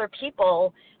help other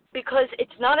people, because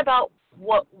it's not about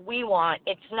what we want.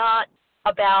 It's not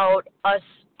about us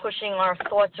pushing our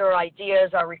thoughts or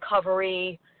ideas, our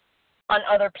recovery on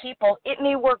other people. It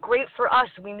may work great for us.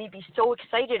 We may be so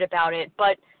excited about it,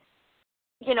 but,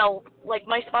 you know, like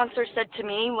my sponsor said to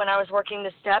me when I was working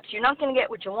the steps, you're not going to get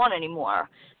what you want anymore.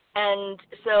 And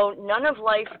so none of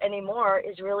life anymore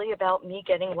is really about me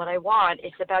getting what I want.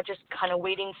 It's about just kind of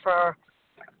waiting for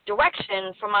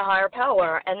direction from my higher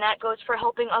power, and that goes for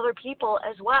helping other people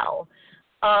as well.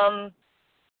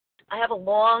 I have a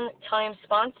long-time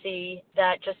sponsee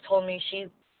that just told me she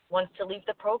wants to leave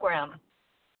the program.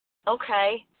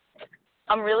 Okay.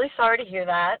 I'm really sorry to hear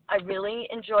that. I really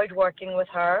enjoyed working with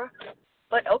her,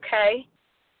 but okay.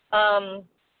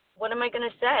 What am I going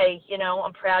to say? You know,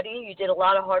 I'm proud of you. You did a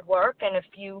lot of hard work, and if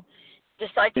you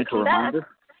decide to come back,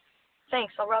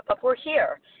 thanks, I'll wrap up. We're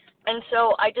here. And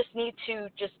so I just need to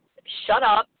just shut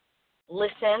up,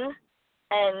 listen,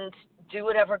 and do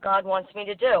whatever God wants me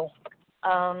to do.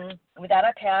 With that,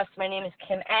 I pass. My name is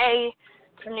Kim A.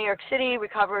 from New York City,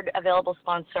 recovered, available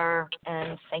sponsor,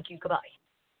 and thank you. Goodbye.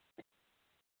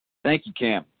 Thank you,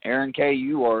 Kim. Aaron K.,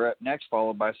 you are up next,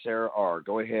 followed by Sarah R.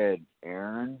 Go ahead,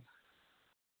 Aaron.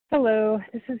 Hello,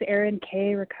 this is Erin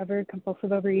K., recovered compulsive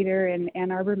overeater in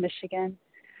Ann Arbor, Michigan.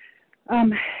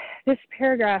 This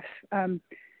paragraph,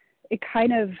 it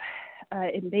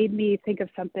made me think of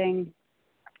something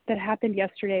that happened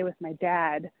yesterday with my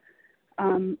dad.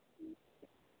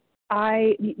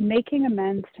 Making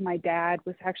amends to my dad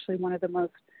was actually one of the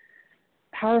most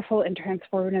powerful and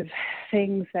transformative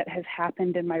things that has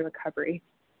happened in my recovery.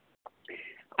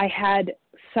 I had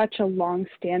such a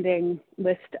long-standing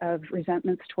list of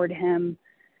resentments toward him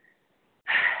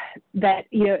that,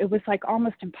 you know, it was like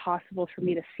almost impossible for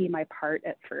me to see my part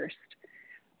at first.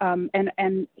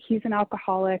 And he's an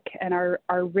alcoholic, and our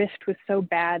rift was so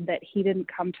bad that he didn't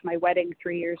come to my wedding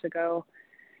 3 years ago.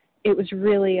 It was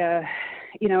really and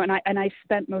I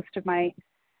spent most of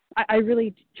I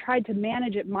really tried to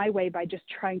manage it my way by just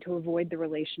trying to avoid the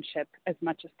relationship as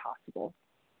much as possible.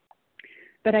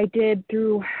 But I did,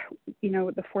 through,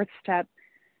 the fourth step,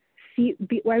 I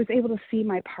was able to see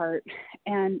my part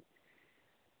and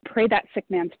pray that sick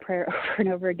man's prayer over and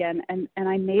over again. And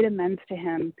I made amends to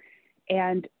him.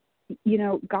 And,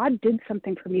 God did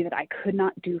something for me that I could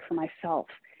not do for myself.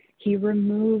 He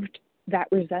removed that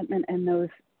resentment and those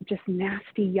just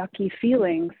nasty, yucky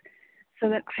feelings so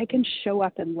that I can show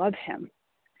up and love him.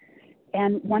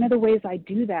 And one of the ways I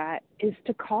do that is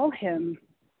to call him,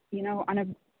 on a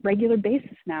regular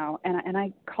basis now. And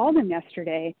I called him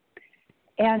yesterday,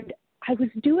 and I was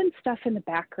doing stuff in the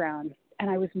background, and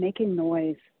I was making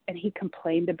noise, and he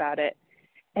complained about it.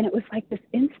 And it was like this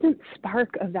instant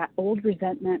spark of that old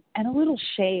resentment and a little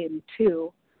shame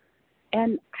too.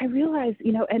 And I realized,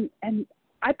 and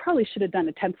I probably should have done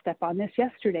a 10-step on this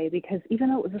yesterday, because even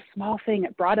though it was a small thing,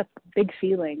 it brought up big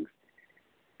feelings.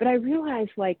 But I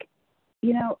realized,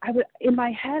 in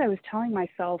my head, I was telling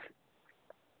myself,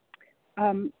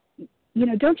 don't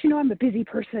you know I'm a busy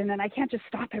person and I can't just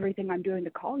stop everything I'm doing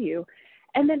to call you?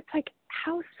 And then it's like,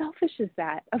 how selfish is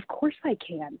that? Of course I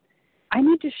can. I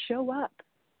need to show up.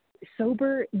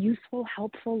 Sober, useful,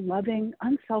 helpful, loving,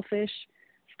 unselfish.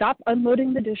 Stop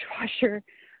unloading the dishwasher.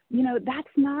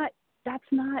 That's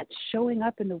not showing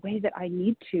up in the way that I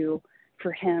need to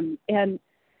for him. And,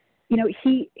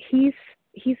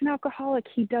 he's an alcoholic.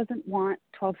 He doesn't want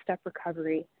 12-step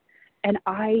recovery. And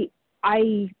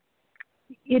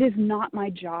it is not my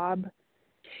job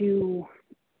to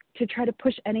try to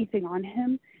push anything on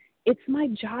him. It's my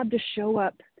job to show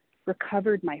up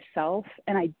recovered myself,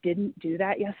 and I didn't do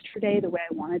that yesterday the way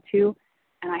I wanted to,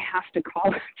 and I have to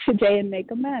call today and make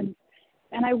amends,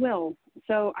 and I will.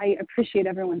 So I appreciate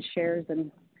everyone's shares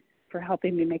and for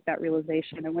helping me make that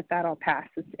realization. And with that, I'll pass.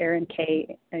 It's Erin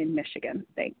K. in Michigan.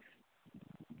 Thanks.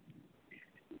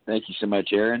 Thank you so much,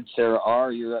 Aaron. Sarah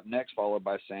R., you're up next, followed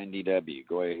by Sandy W.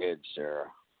 Go ahead,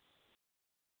 Sarah.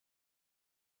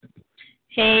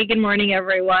 Hey, good morning,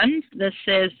 everyone. This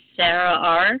is Sarah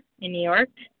R. in New York.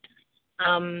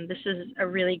 This is a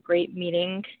really great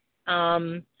meeting.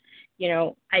 I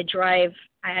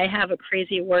have a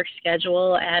crazy work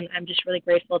schedule, and I'm just really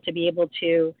grateful to be able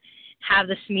to have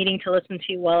this meeting to listen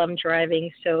to while I'm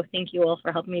driving. So thank you all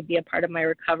for helping me be a part of my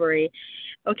recovery.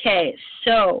 Okay,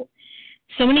 so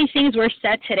many things were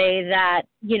said today that,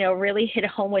 really hit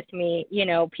home with me.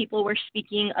 People were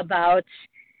speaking about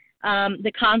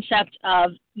the concept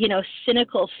of,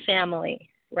 cynical family,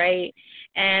 right?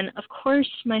 And of course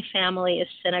my family is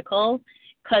cynical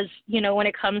because, when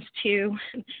it comes to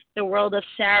the world of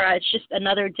Sarah, it's just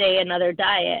another day, another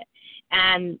diet.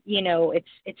 And,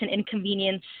 it's an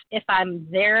inconvenience if I'm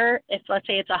there, if let's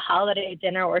say it's a holiday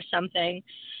dinner or something.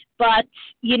 But,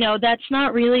 that's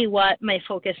not really what my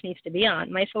focus needs to be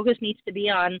on. My focus needs to be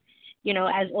on,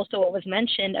 as also what was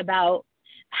mentioned about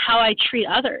how I treat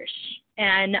others.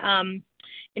 And,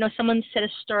 someone said a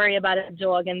story about a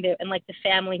dog and like the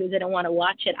family who didn't want to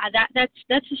watch it.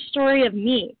 That's a story of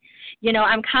me.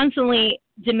 I'm constantly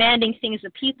demanding things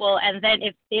of people, and then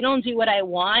if they don't do what I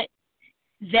want,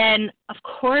 then of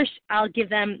course I'll give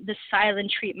them the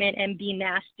silent treatment and be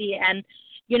nasty. And,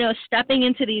 stepping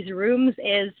into these rooms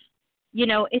is,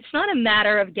 it's not a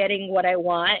matter of getting what I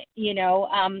want,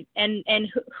 and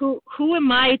who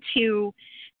am I to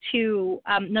to,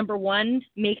 number one,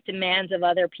 make demands of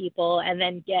other people and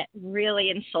then get really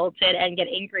insulted and get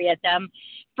angry at them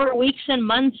for weeks and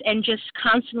months, and just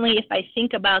constantly, if I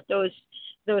think about those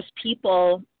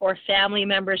people or family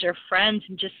members or friends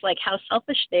and just like how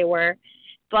selfish they were.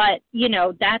 But,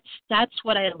 that's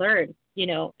what I learned,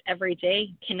 every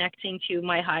day, connecting to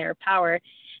my higher power,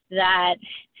 that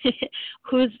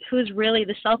who's really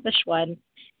the selfish one.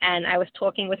 And I was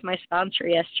talking with my sponsor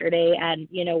yesterday, and,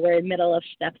 we're in the middle of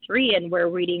step 3, and we're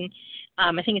reading,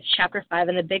 I think it's chapter 5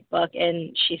 in the big book.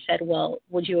 And she said, well,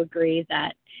 would you agree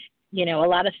that, a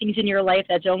lot of things in your life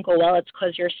that don't go well, it's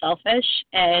because you're selfish?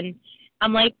 And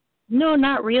I'm like, no,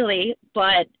 not really.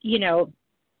 But,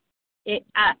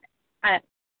 at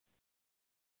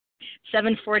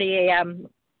 7:40 a.m.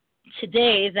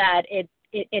 today, that it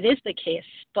is the case.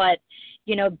 But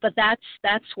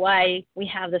that's why we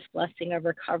have this blessing of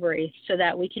recovery, so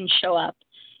that we can show up.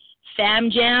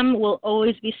 Fam Jam will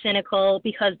always be cynical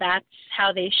because that's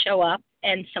how they show up,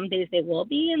 and some days they will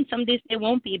be and some days they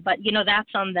won't be, but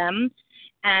that's on them.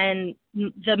 And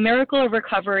the miracle of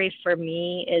recovery for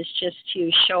me is just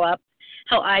to show up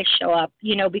how I show up.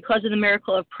 Because of the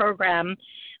miracle of program,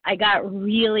 I got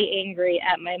really angry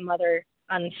at my mother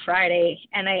on Friday,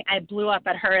 and I blew up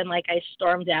at her, and I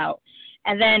stormed out.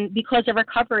 And then because of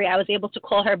recovery, I was able to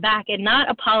call her back and not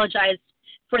apologize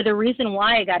for the reason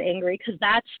why I got angry, because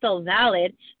that's still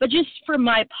valid, but just for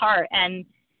my part. And,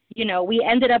 we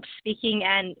ended up speaking,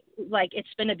 and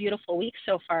it's been a beautiful week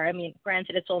so far. I mean,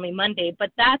 granted, it's only Monday,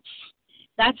 but that's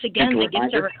again the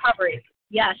gift of recovery.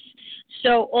 Yes.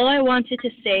 So all I wanted to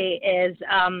say is,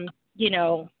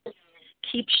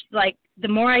 keep the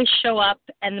more I show up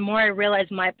and the more I realize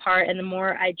my part and the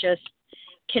more I just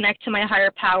connect to my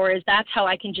higher powers, that's how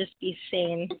I can just be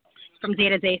sane from day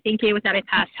to day. Thank you. With that, I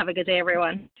pass. Have a good day,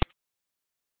 everyone.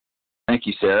 Thank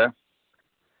you, Sarah.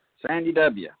 Sandy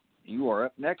W., you are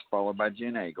up next, followed by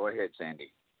Jen A. Go ahead,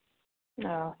 Sandy.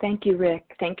 Oh, thank you, Rick.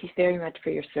 Thank you very much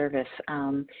for your service.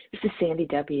 This is Sandy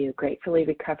W., gratefully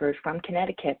recovered from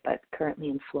Connecticut, but currently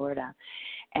in Florida.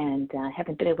 And I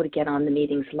haven't been able to get on the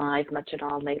meetings live much at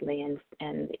all lately,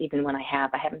 and even when I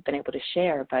haven't been able to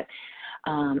share. But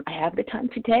I have the time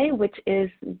today, which is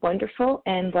wonderful,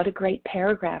 and what a great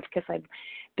paragraph, because I've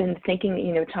been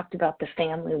thinking, talked about the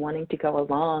family wanting to go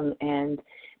along, and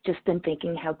just been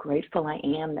thinking how grateful I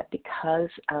am that because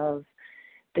of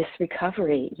this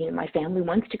recovery, my family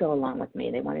wants to go along with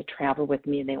me. They want to travel with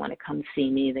me. They want to come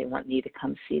see me. They want me to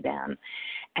come see them.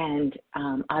 And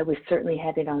I was certainly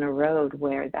headed on a road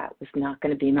where that was not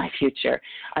going to be my future.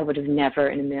 I would have never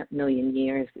in a million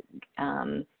years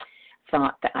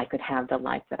thought that I could have the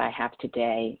life that I have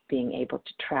today, being able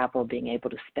to travel, being able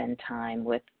to spend time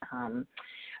with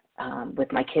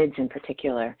my kids in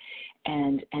particular.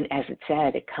 And as it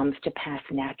said, it comes to pass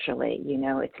naturally.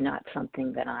 It's not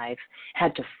something that I've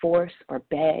had to force or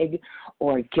beg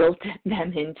or guilt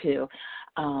them into.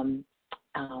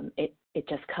 It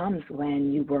just comes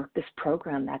when you work this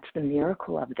program. That's the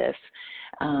miracle of this.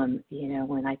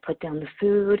 When I put down the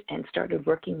food and started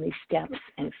working these steps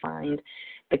and find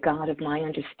the God of my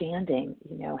understanding,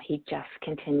 he just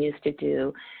continues to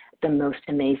do the most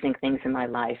amazing things in my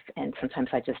life. And sometimes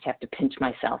I just have to pinch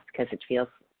myself because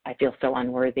I feel so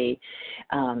unworthy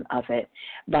of it.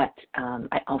 But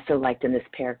I also liked in this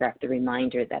paragraph the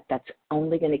reminder that that's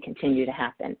only going to continue to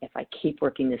happen if I keep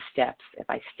working the steps, if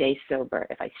I stay sober,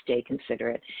 if I stay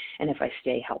considerate, and if I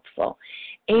stay helpful.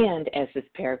 And as this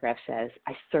paragraph says,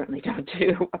 I certainly don't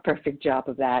do a perfect job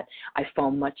of that. I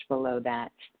fall much below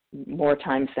that, more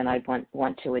times than I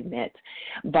want to admit.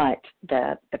 But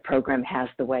the program has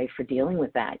the way for dealing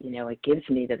with that. It gives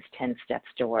me those 10 steps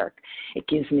to work. It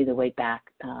gives me the way back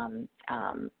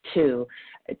to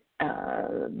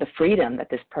the freedom that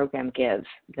this program gives,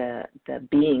 the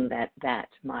being that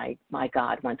my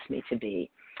God wants me to be.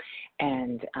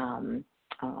 And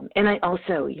I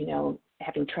also,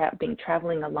 been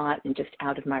traveling a lot and just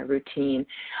out of my routine,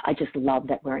 I just love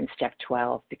that we're in step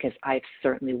 12, because I've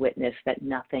certainly witnessed that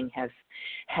nothing has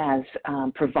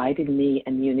provided me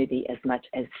immunity as much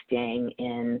as staying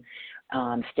in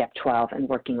step 12 and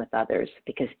working with others.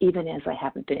 Because even as I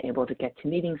haven't been able to get to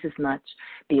meetings as much,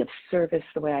 be of service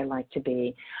the way I like to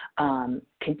be,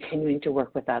 continuing to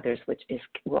work with others, which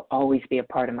will always be a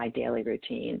part of my daily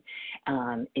routine,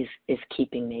 is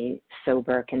keeping me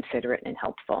sober, considerate, and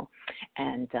helpful.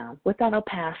 And with that, I'll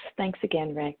pass. Thanks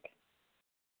again, Rick.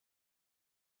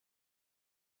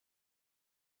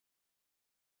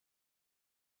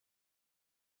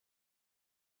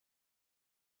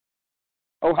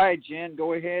 Oh, hi, Jen.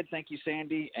 Go ahead. Thank you,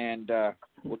 Sandy. And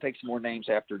we'll take some more names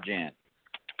after Jen.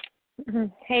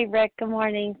 Hey, Rick. Good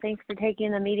morning. Thanks for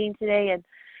taking the meeting today. And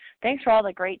thanks for all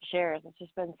the great shares. It's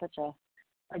just been such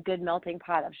a good melting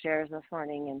pot of shares this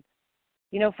morning. And,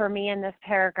 you know, for me in this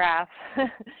paragraph,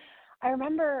 I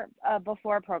remember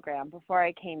before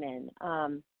I came in,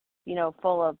 you know,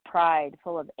 full of pride,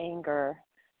 full of anger,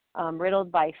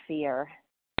 riddled by fear,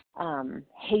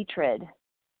 hatred,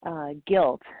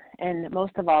 guilt, and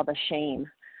most of all the shame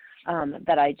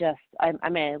that I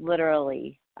mean, I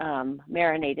literally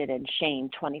marinated in shame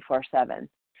 24/7.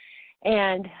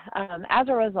 And as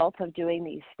a result of doing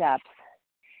these steps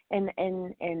and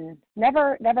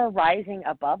never rising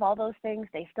above all those things,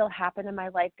 they still happen in my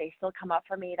life. They still come up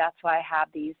for me. That's why I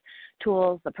have these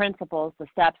tools, the principles, the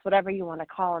steps, whatever you want to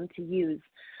call them, to use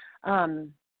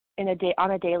on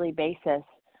a daily basis.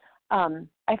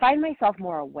 I find myself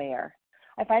more aware.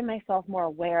 I find myself more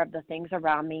aware of the things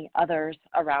around me, others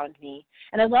around me.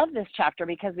 And I love this chapter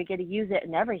because we get to use it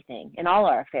in everything, in all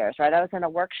our affairs, right? I was in a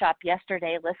workshop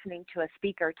yesterday listening to a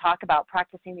speaker talk about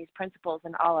practicing these principles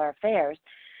in all our affairs.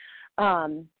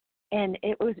 And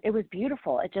it was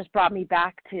beautiful. It just brought me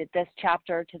back to this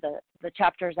chapter, to the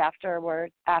chapters after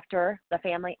the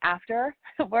family afterwards.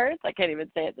 I can't even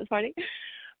say it this morning.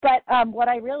 But what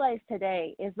I realized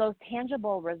today is those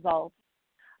tangible results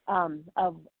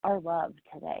of our love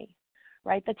today,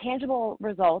 right? The tangible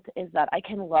result is that I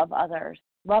can love others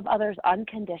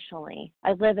unconditionally.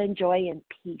 I live in joy and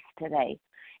peace today,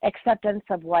 acceptance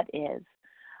of what is.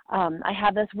 I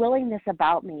have this willingness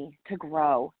about me to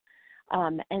grow,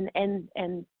 and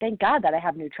thank God that I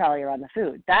have neutrality around the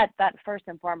food. That first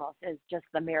and foremost is just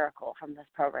the miracle from this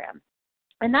program,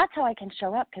 and that's how I can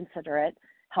show up considerate,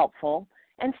 helpful,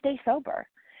 and stay sober.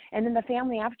 And in the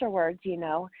family afterwards, you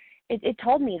know, it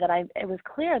told me that it was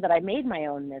clear that I made my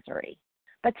own misery.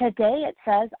 But today it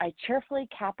says I cheerfully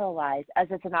capitalize as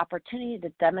it's an opportunity to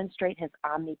demonstrate his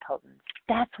omnipotence.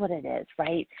 That's what it is,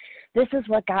 right? This is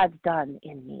what God's done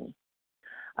in me.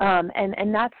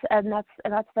 And that's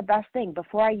the best thing.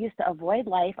 Before I used to avoid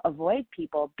life, avoid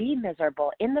people, be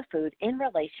miserable in the food, in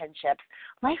relationships.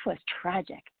 Life was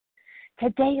tragic.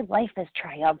 Today life is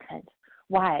triumphant.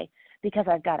 Why? Because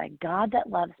I've got a God that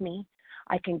loves me.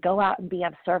 I can go out and be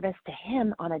of service to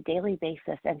him on a daily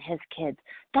basis and his kids.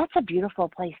 That's a beautiful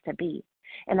place to be.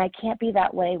 And I can't be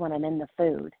that way when I'm in the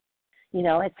food. You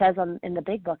know, it says in the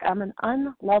big book, I'm an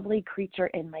unlovely creature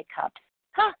in my cups.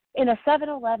 In a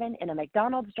 7-Eleven, in a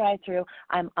McDonald's drive-thru,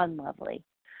 I'm unlovely.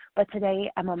 But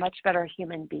today I'm a much better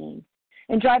human being.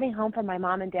 And driving home from my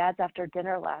mom and dad's after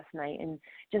dinner last night and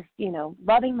just, you know,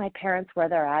 loving my parents where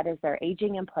they're at as they're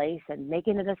aging in place and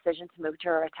making a decision to move to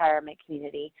a retirement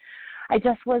community, I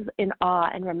just was in awe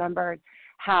and remembered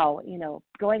how, you know,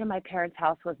 going to my parents'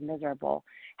 house was miserable,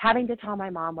 having to tell my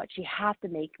mom what she had to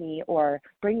make me or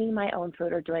bringing my own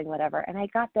food or doing whatever. And I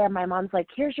got there, my mom's like,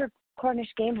 here's your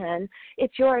Cornish game hen.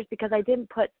 It's yours because I didn't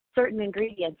put certain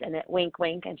ingredients in it, wink,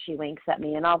 wink, and she winks at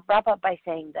me. And I'll wrap up by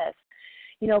saying this.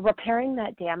 You know, repairing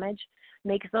that damage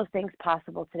makes those things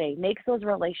possible today, makes those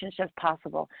relationships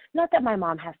possible. Not that my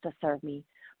mom has to serve me,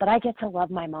 but I get to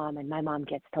love my mom and my mom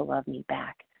gets to love me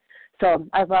back. So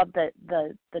I love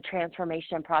the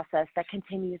transformation process that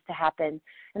continues to happen,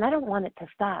 and I don't want it to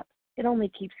stop. It only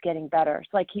keeps getting better,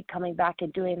 so I keep coming back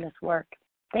and doing this work.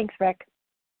 Thanks, Rick.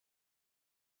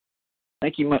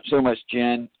 Thank you so much,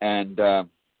 Jen. And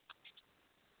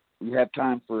we have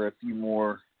time for a few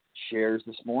more shares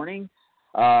this morning.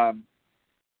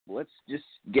 Let's just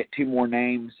get two more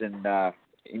names, and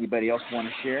anybody else want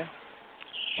to share?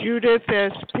 Judith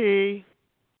S.P.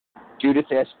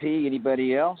 Judith S.P.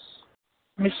 Anybody else?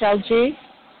 Michelle G.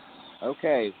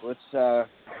 Okay, let's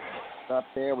stop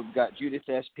there. We've got Judith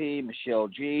S.P., Michelle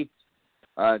G.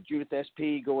 Judith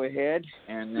S.P., go ahead,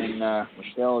 and then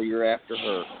Michelle, you're after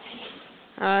her.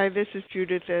 Hi, this is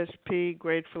Judith S.P.,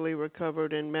 gratefully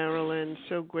recovered in Maryland.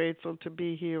 So grateful to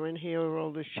be here and hear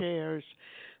all the shares.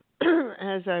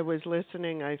 As I was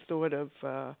listening, I thought of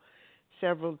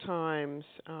several times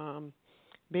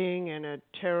being in a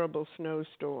terrible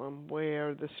snowstorm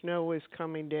where the snow is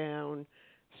coming down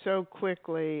so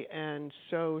quickly and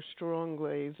so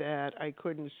strongly that I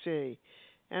couldn't see.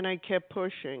 And I kept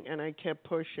pushing and I kept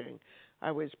pushing.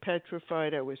 I was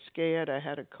petrified. I was scared. I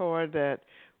had a car that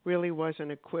really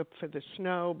wasn't equipped for the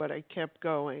snow, but I kept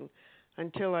going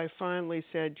until I finally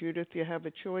said, Judith, you have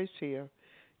a choice here.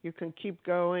 You can keep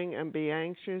going and be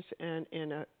anxious and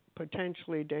in a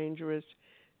potentially dangerous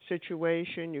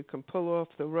situation. You can pull off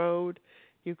the road.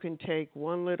 You can take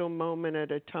one little moment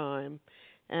at a time.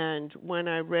 And when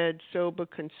I read sober,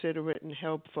 considerate, and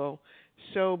helpful,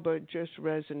 sober just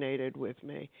resonated with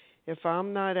me. If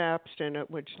I'm not abstinent,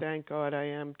 which thank God I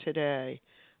am today,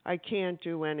 I can't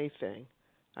do anything.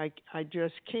 I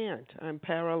just can't. I'm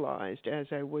paralyzed as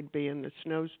I would be in the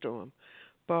snowstorm.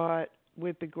 But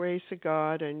with the grace of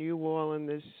God and you all in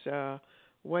this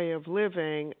way of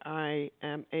living, I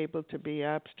am able to be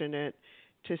abstinent,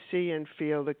 to see and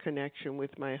feel the connection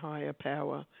with my higher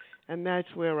power. And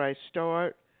that's where I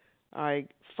start. I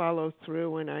follow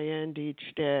through and I end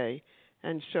each day.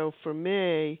 And so for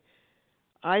me,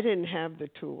 I didn't have the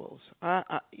tools.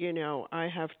 I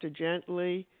have to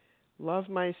gently love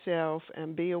myself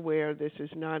and be aware this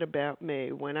is not about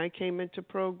me. When I came into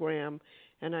program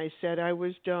and I said I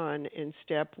was done in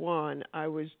step 1, I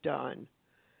was done.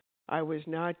 I was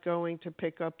not going to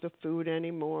pick up the food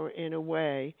anymore in a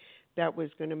way that was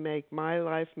going to make my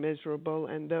life miserable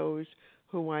and those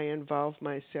who I involve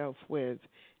myself with.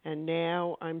 And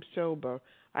now I'm sober.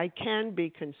 I can be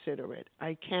considerate.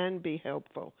 I can be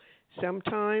helpful.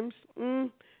 Sometimes,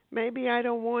 maybe I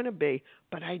don't want to be,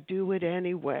 but I do it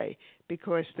anyway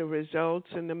because the results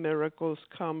and the miracles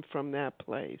come from that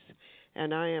place.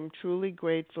 And I am truly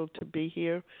grateful to be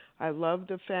here. I love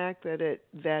the fact that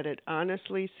it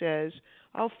honestly says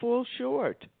I'll fall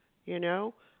short.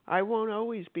 I won't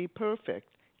always be perfect.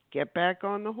 Get back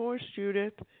on the horse,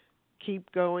 Judith.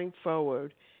 Keep going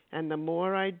forward. And the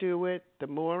more I do it, the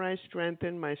more I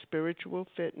strengthen my spiritual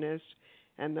fitness,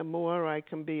 and the more I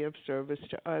can be of service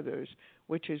to others,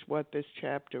 which is what this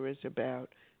chapter is about.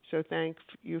 So thank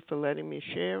you for letting me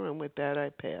share, and with that, I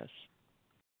pass.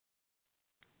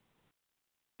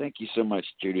 Thank you so much,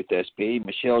 Judith SP.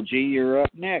 Michelle G., you're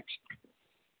up next.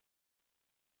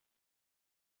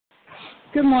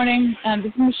 Good morning. This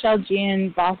is Michelle G.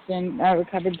 in Boston,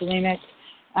 recovered bulimic.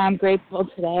 I'm grateful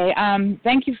today.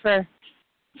 Thank you for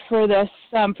this,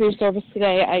 for your service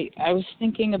today. I was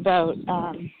thinking about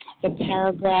the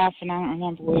paragraph, and I don't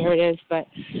remember where it is, but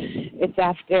it's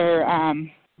after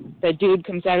the dude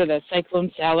comes out of the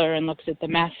cyclone cellar and looks at the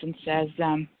mess and says,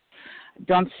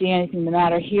 don't see anything the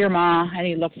matter here, Ma, and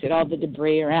he looks at all the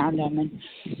debris around him.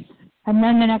 And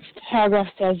then the next paragraph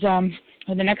says, or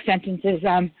the next sentence is,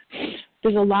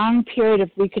 there's a long period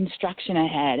of reconstruction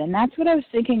ahead. And that's what I was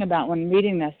thinking about when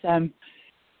reading this.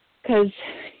 Because,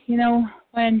 when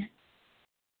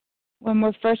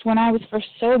I was first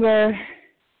sober,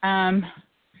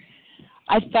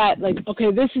 I thought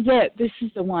okay, this is it. This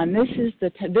is the one. This is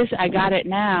this. I got it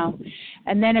now,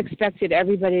 and then expected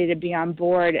everybody to be on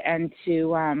board and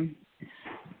to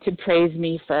praise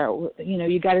me for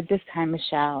you got it this time,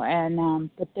 Michelle. And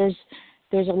but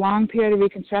there's a long period of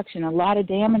reconstruction. A lot of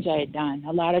damage I had done.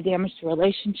 A lot of damage to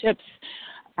relationships.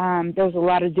 There was a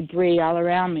lot of debris all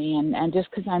around me, and just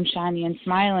because I'm shiny and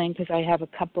smiling, because I have a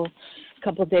couple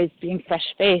days being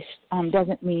fresh-faced,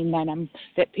 doesn't mean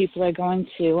that people are going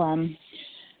to,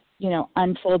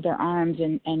 unfold their arms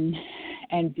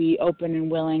and be open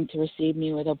and willing to receive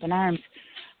me with open arms.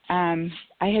 I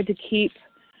had to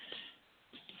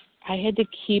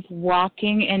keep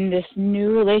walking in this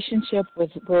new relationship with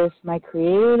my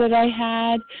Creator that I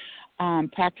had.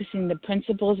 Practicing the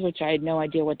principles, which I had no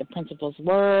idea what the principles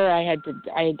were. I had to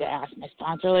ask my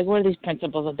sponsor, what are these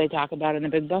principles that they talk about in the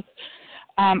big book?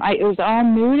 It was all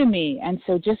new to me, and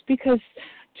so just because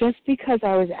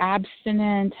I was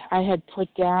abstinent, I had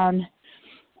put down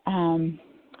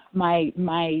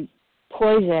my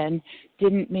poison,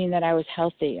 didn't mean that I was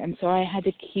healthy, and so I had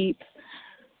to keep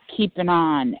keeping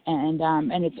on,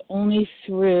 and it's only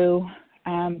through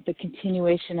the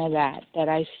continuation of that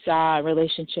I saw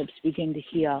relationships begin to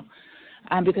heal.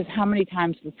 Because how many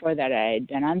times before that I had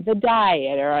been on the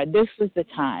diet, or this was the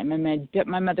time, and I'd bit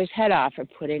my mother's head off for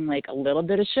putting a little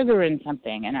bit of sugar in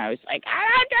something, and I was like, I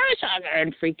don't do sugar,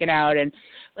 and freaking out, and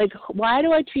why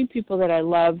do I treat people that I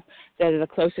love that are the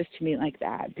closest to me like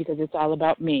that? Because it's all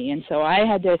about me. And so I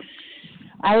had to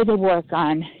work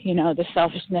on, the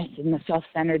selfishness and the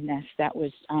self-centeredness that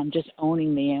was just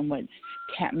owning me and what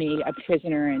kept me a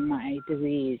prisoner in my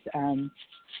disease.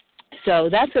 So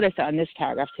that's what I saw in this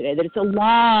paragraph today, that it's a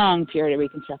long period of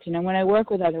reconstruction. And when I work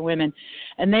with other women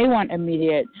and they want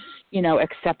immediate,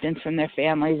 acceptance from their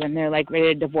families, and they're ready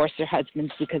to divorce their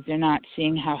husbands because they're not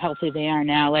seeing how healthy they are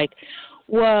now,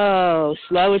 whoa,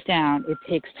 slow it down. It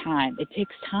takes time. It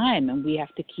takes time, and we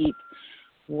have to keep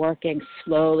working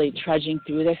slowly, trudging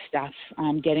through this stuff,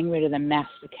 getting rid of the mess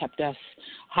that kept us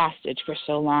hostage for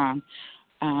so long.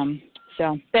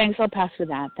 So thanks. I'll pass with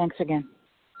that. Thanks again.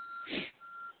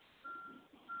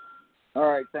 All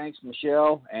right, thanks,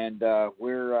 Michelle. And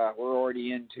we're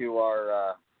already into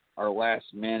our last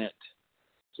minute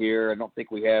here. I don't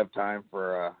think we have time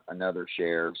for another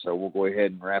share, so we'll go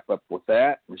ahead and wrap up with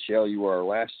that. Michelle, you are our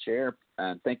last share,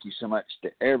 and thank you so much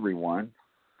to everyone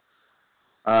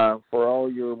for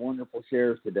all your wonderful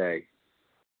shares today.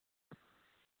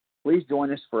 Please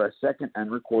join us for a second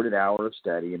unrecorded hour of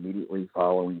study immediately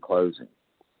following closing.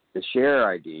 The share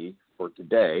ID for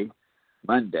today,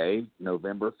 Monday,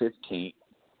 November 15th,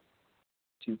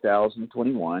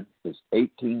 2021, is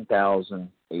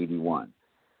 18,081.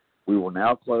 We will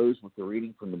now close with the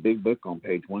reading from the Big Book on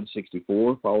page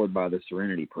 164, followed by the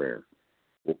Serenity Prayer.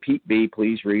 Will Pete B.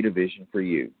 please read A Vision for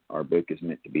You? Our book is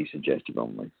meant to be suggestive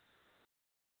only.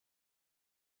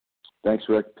 Thanks,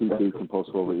 Rick. Pete B.,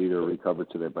 compulsive overeater, recovered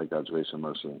today by God's grace and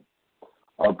mercy.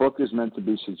 Our book is meant to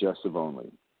be suggestive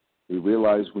only. We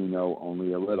realize we know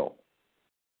only a little.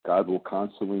 God will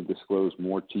constantly disclose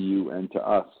more to you and to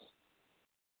us.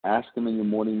 Ask Him in your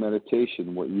morning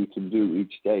meditation what you can do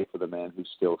each day for the man who's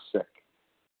still sick.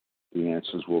 The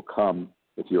answers will come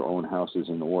if your own house is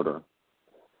in order.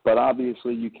 But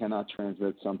obviously you cannot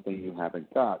transmit something you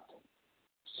haven't got.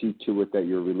 See to it that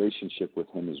your relationship with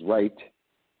Him is right,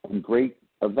 and great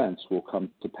events will come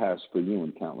to pass for you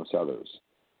and countless others.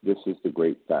 This is the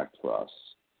great fact for us.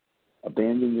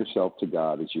 Abandon yourself to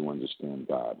God as you understand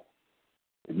God.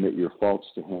 Admit your faults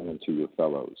to Him and to your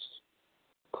fellows.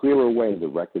 Clear away the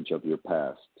wreckage of your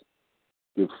past.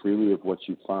 Give freely of what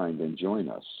you find and join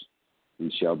us.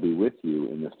 We shall be with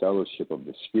you in the fellowship of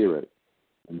the Spirit,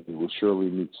 and you will surely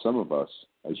meet some of us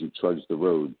as you trudge the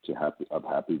road to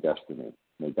happy destiny.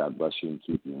 May God bless you and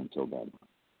keep you until then.